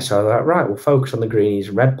 So I thought, right, we'll focus on the greenies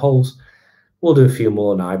and red poles. We'll do a few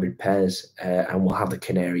more hybrid pairs, and we'll have the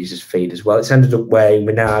canaries as feed as well. It's ended up where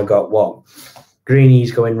we now got what?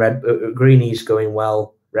 Greenies going greenies going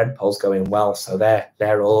well, red poles going well, so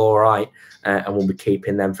they're all right, and we'll be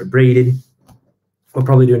keeping them for breeding. We're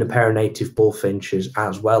probably doing a pair of native bullfinches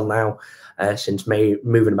as well now, since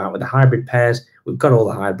moving about with the hybrid pairs. We've got all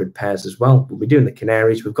the hybrid pairs as well. We'll be doing the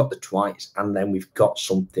canaries. We've got the twice, and then we've got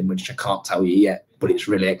something which I can't tell you yet, but it's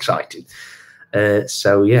really exciting. Thanks.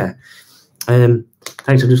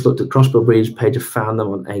 I just looked at Crossbill Breeders page. I found them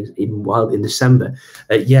on eggs even wild in December.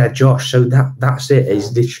 Josh. So that's it.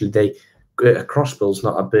 Is literally a crossbill's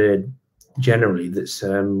not a bird generally that's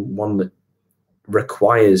one that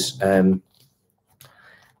requires a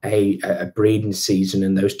breeding season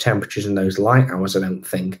and those temperatures and those light hours. I don't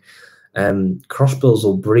think crossbills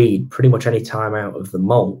will breed pretty much any time out of the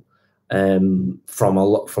molt. From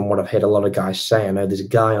what I've heard a lot of guys say. I know there's a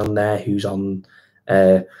guy on there who's on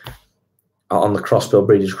the Crossbill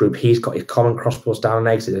Breeders group. He's got his common crossbills down on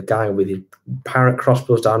eggs. There's a guy with his parrot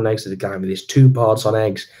crossbills down on eggs. There's a guy with his two bards on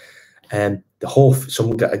eggs. A guy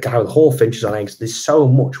with hawfinches on eggs. There's so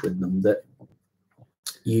much with them that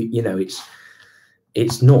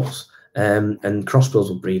it's nuts. And crossbills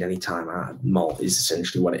will breed any time out of molt is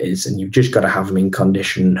essentially what it is, and you've just got to have them in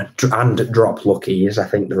condition and drop lucky is I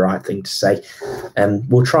think the right thing to say.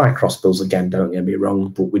 We'll try crossbills again, don't get me wrong,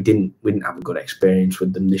 but we didn't have a good experience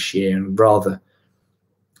with them this year, and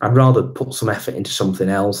I'd rather put some effort into something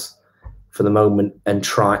else for the moment and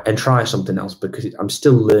try something else, because I'm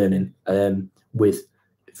still learning for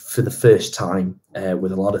the first time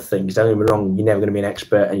with a lot of things. Don't get me wrong, you're never going to be an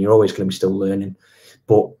expert and you're always going to be still learning,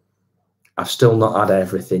 but I've still not had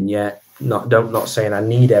everything yet. Not saying I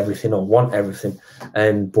need everything or want everything,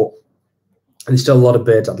 but there's still a lot of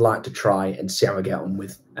birds I'd like to try and see how I get on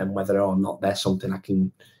with, and whether or not they're something I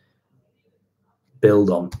can build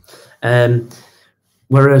on.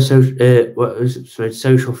 Whereas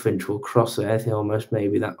social finch will cross anything almost,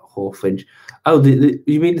 maybe that hawfinch. Oh,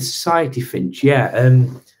 you mean the society finch? Yeah,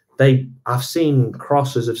 I've seen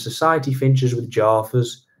crosses of society finches with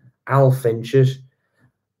jaffas, owl finches,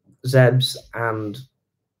 zebs, and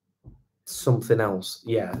something else.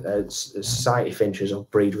 Yeah, society finches will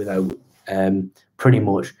breed without pretty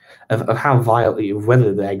much of how viable,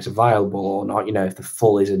 whether the eggs are viable or not. If the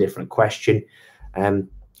full is a different question. I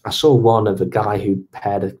saw one of a guy who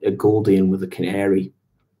paired a Gouldian with a canary.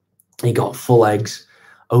 He got full eggs.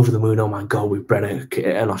 Over the moon. Oh my God, we've bred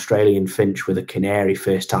an Australian finch with a canary,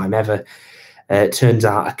 first time ever. It turns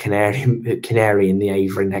out a canary in the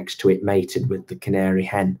aviary next to it mated with the canary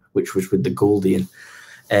hen, which was with the Gouldian,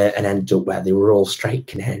 and ended up where they were all straight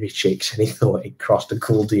canary chicks. And he thought he'd crossed a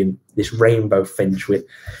Gouldian, this rainbow finch with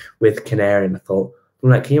canary. And I thought,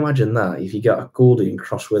 can you imagine that? If you got a Gouldian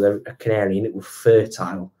crossed with a canary and it was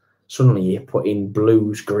fertile, suddenly you put in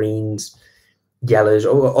blues, greens, yellows,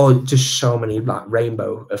 or just so many like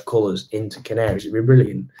rainbow of colours into canaries. It'd be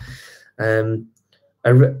brilliant. Are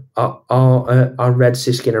red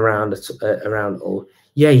siskin around all?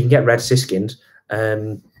 Yeah, you can get red siskins.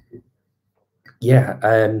 Don't get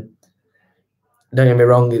me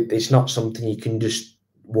wrong, it's not something you can just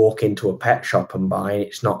walk into a pet shop and buy.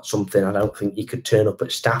 It's not something, I don't think you could turn up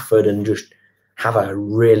at Stafford and just have a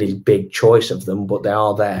really big choice of them, but they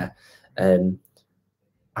are there.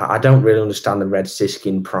 I don't really understand the red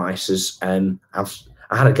siskin prices. I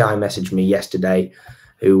had a guy message me yesterday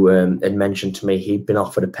who had mentioned to me he'd been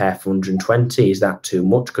offered a pair for 120. Is that too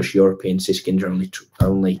much? Because European siskins are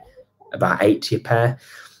only about 80 a pair.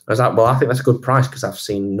 I was like, well, I think that's a good price, because I've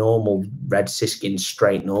seen normal red siskins,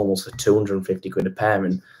 straight normals, for 250 quid a pair,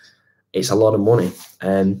 and it's a lot of money.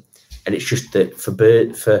 And it's just that for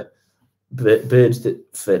birds that,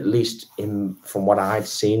 for at least from what I'd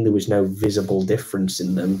seen, there was no visible difference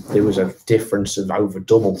in them. There was a difference of over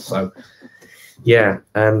double. So yeah,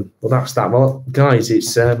 well, that's that. Well, guys,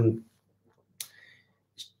 it's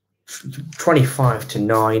 25 to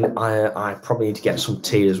 9. I probably need to get some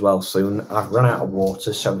tea as well soon. I've run out of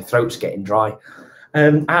water, so my throat's getting dry.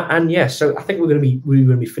 And yeah, so I think we're going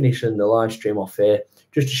to be finishing the live stream off here,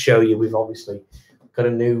 just to show you we've obviously got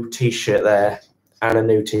a new t-shirt there and a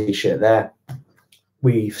new t-shirt there.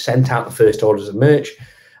 We've sent out the first orders of merch,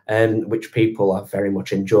 which people have very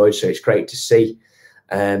much enjoyed. So it's great to see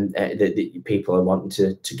that people are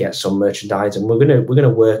wanting to get some merchandise, and we're gonna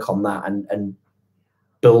work on that and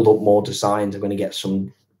build up more designs. I'm going to get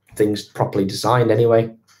some things properly designed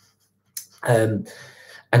anyway, and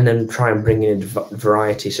then try and bring in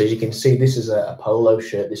variety. So as you can see, this is a polo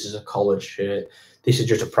shirt, this is a collared shirt, this is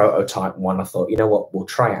just a prototype one. I thought, you know what, we'll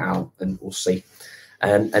try it out and we'll see.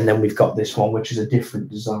 And then we've got this one, which is a different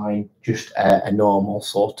design, just a normal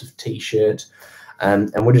sort of t-shirt,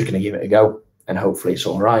 and we're just going to give it a go, and hopefully it's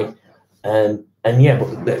all right. And yeah,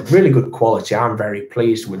 but really good quality. I'm very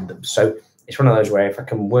pleased with them. So it's one of those where if I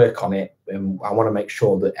can work on it, I want to make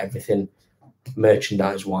sure that everything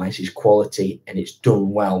merchandise-wise is quality and it's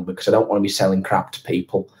done well, because I don't want to be selling crap to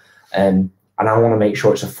people. And I want to make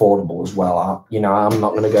sure it's affordable as well. I'm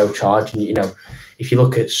not going to go charging. If you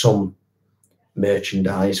look at some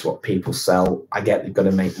merchandise, what people sell, I get they've got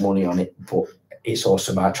to make money on it, but it's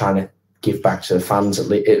also about trying to give back to the fans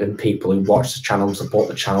and people who watch the channel and support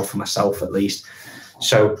the channel, for myself at least.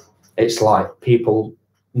 So it's like people,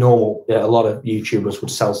 a lot of YouTubers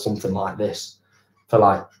would sell something like this for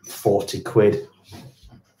like 40 quid,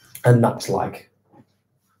 and that's like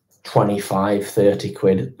 25, 30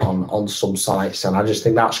 quid on some sites, and I just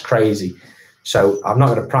think that's crazy. So I'm not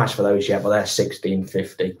going to price for those yet, but they're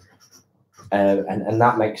 $16.50, and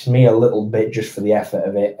that makes me a little bit, just for the effort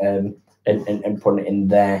of it, and putting it in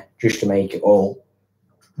there just to make it all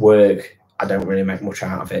work. I don't really make much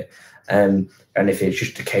out of it, and if it's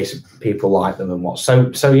just a case of people like them and what,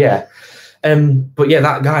 so yeah. But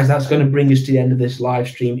yeah, guys, that's going to bring us to the end of this live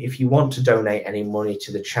stream. If you want to donate any money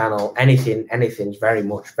to the channel, anything's very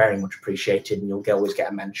much appreciated, and you'll always get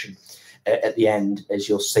a mention at the end, as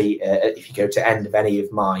you'll see if you go to end of any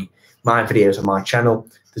of my videos on my channel.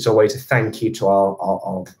 There's always a thank you to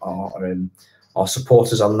our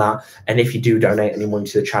supporters on that, and if you do donate any money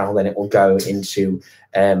to the channel, then it will go into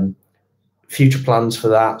future plans for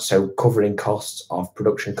that, so covering costs of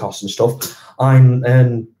production costs and stuff.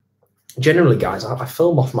 I'm generally, guys, I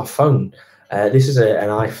film off my phone. This is an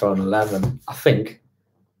iPhone 11, I think.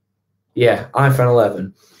 Yeah, iPhone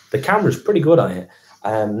 11. The camera's pretty good on it,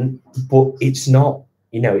 but it's not,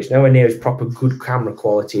 it's nowhere near as proper good camera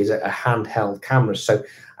quality as a handheld camera. So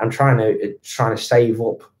I'm trying to save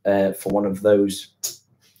up for one of those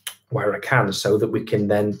where I can, so that we can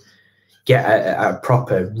then get a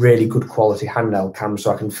proper, really good quality handheld camera,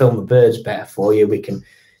 so I can film the birds better for you. We can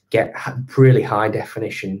get really high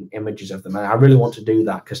definition images of them, and I really want to do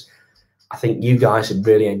that because I think you guys would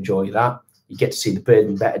really enjoy that. You get to see the bird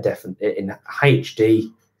in better in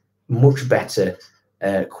HD, much better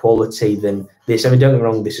quality than this. I mean, don't get me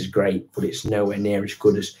wrong, this is great, but it's nowhere near as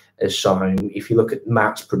good as some. If you look at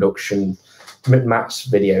Matt's production,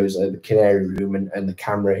 Matt's videos, the Canary Room and the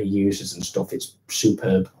camera he uses and stuff, it's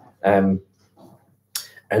superb. And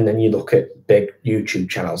then you look at big YouTube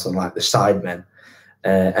channels and like the Sidemen.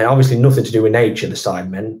 And obviously nothing to do with nature, the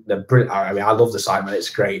Sidemen. They're brilliant. I mean, I love the Sidemen, it's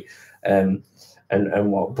great.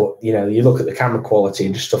 But you look at the camera quality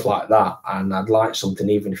and just stuff like that, and I'd like something,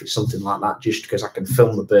 even if it's something like that, just because I can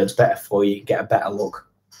film the birds better for you, get a better look,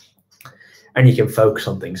 and you can focus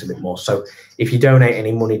on things a bit more. So if you donate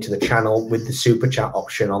any money to the channel with the super chat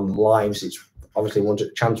option on the lives, it's obviously once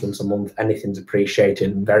a month. Anything's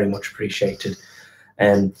appreciated, very much appreciated.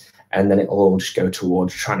 And then it'll all just go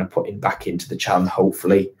towards trying to put it back into the channel.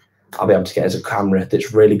 Hopefully I'll be able to get us a camera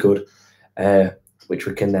that's really good, which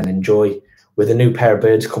we can then enjoy. With a new pair of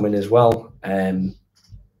birds coming as well,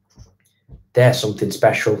 they're something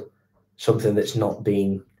special, something that's not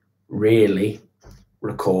been really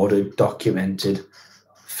recorded, documented,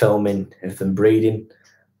 filming of them breeding,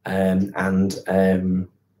 and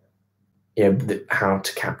how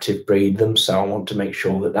to captive breed them. So I want to make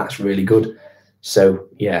sure that that's really good. So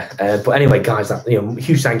yeah, but anyway, guys,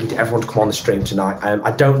 huge thank you to everyone to come on the stream tonight. I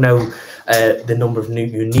don't know the number of new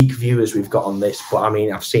unique viewers we've got on this, but I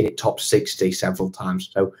mean, I've seen it top 60 several times.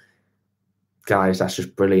 So guys, that's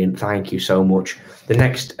just brilliant. Thank you so much. The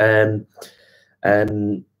next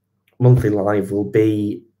monthly live will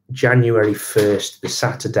be January 1st, the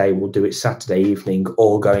Saturday. We'll do it Saturday evening,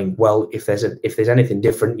 all going well. If there's anything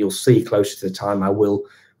different, you'll see closer to the time. I will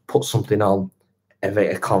put something on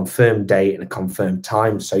a confirmed date and a confirmed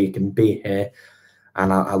time, so you can be here,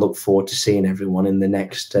 and I look forward to seeing everyone in the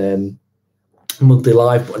next monthly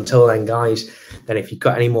live. But until then, guys, then if you've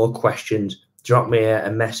got any more questions, drop me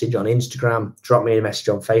a message on Instagram, drop me a message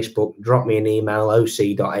on Facebook, drop me an email,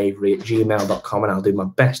 oc.avery@gmail.com, and I'll do my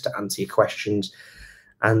best to answer your questions.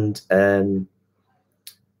 And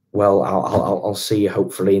well, I'll see you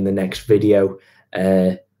hopefully in the next video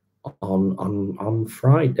on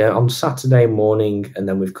Friday, on Saturday morning, and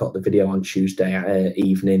then we've got the video on Tuesday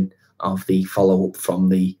evening of the follow up from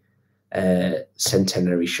the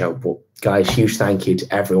centenary show. But guys, huge thank you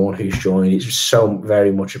to everyone who's joined. It's so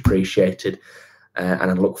very much appreciated,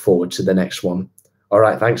 and I look forward to the next one. All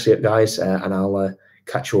right, thanks guys, and I'll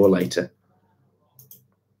catch you all later.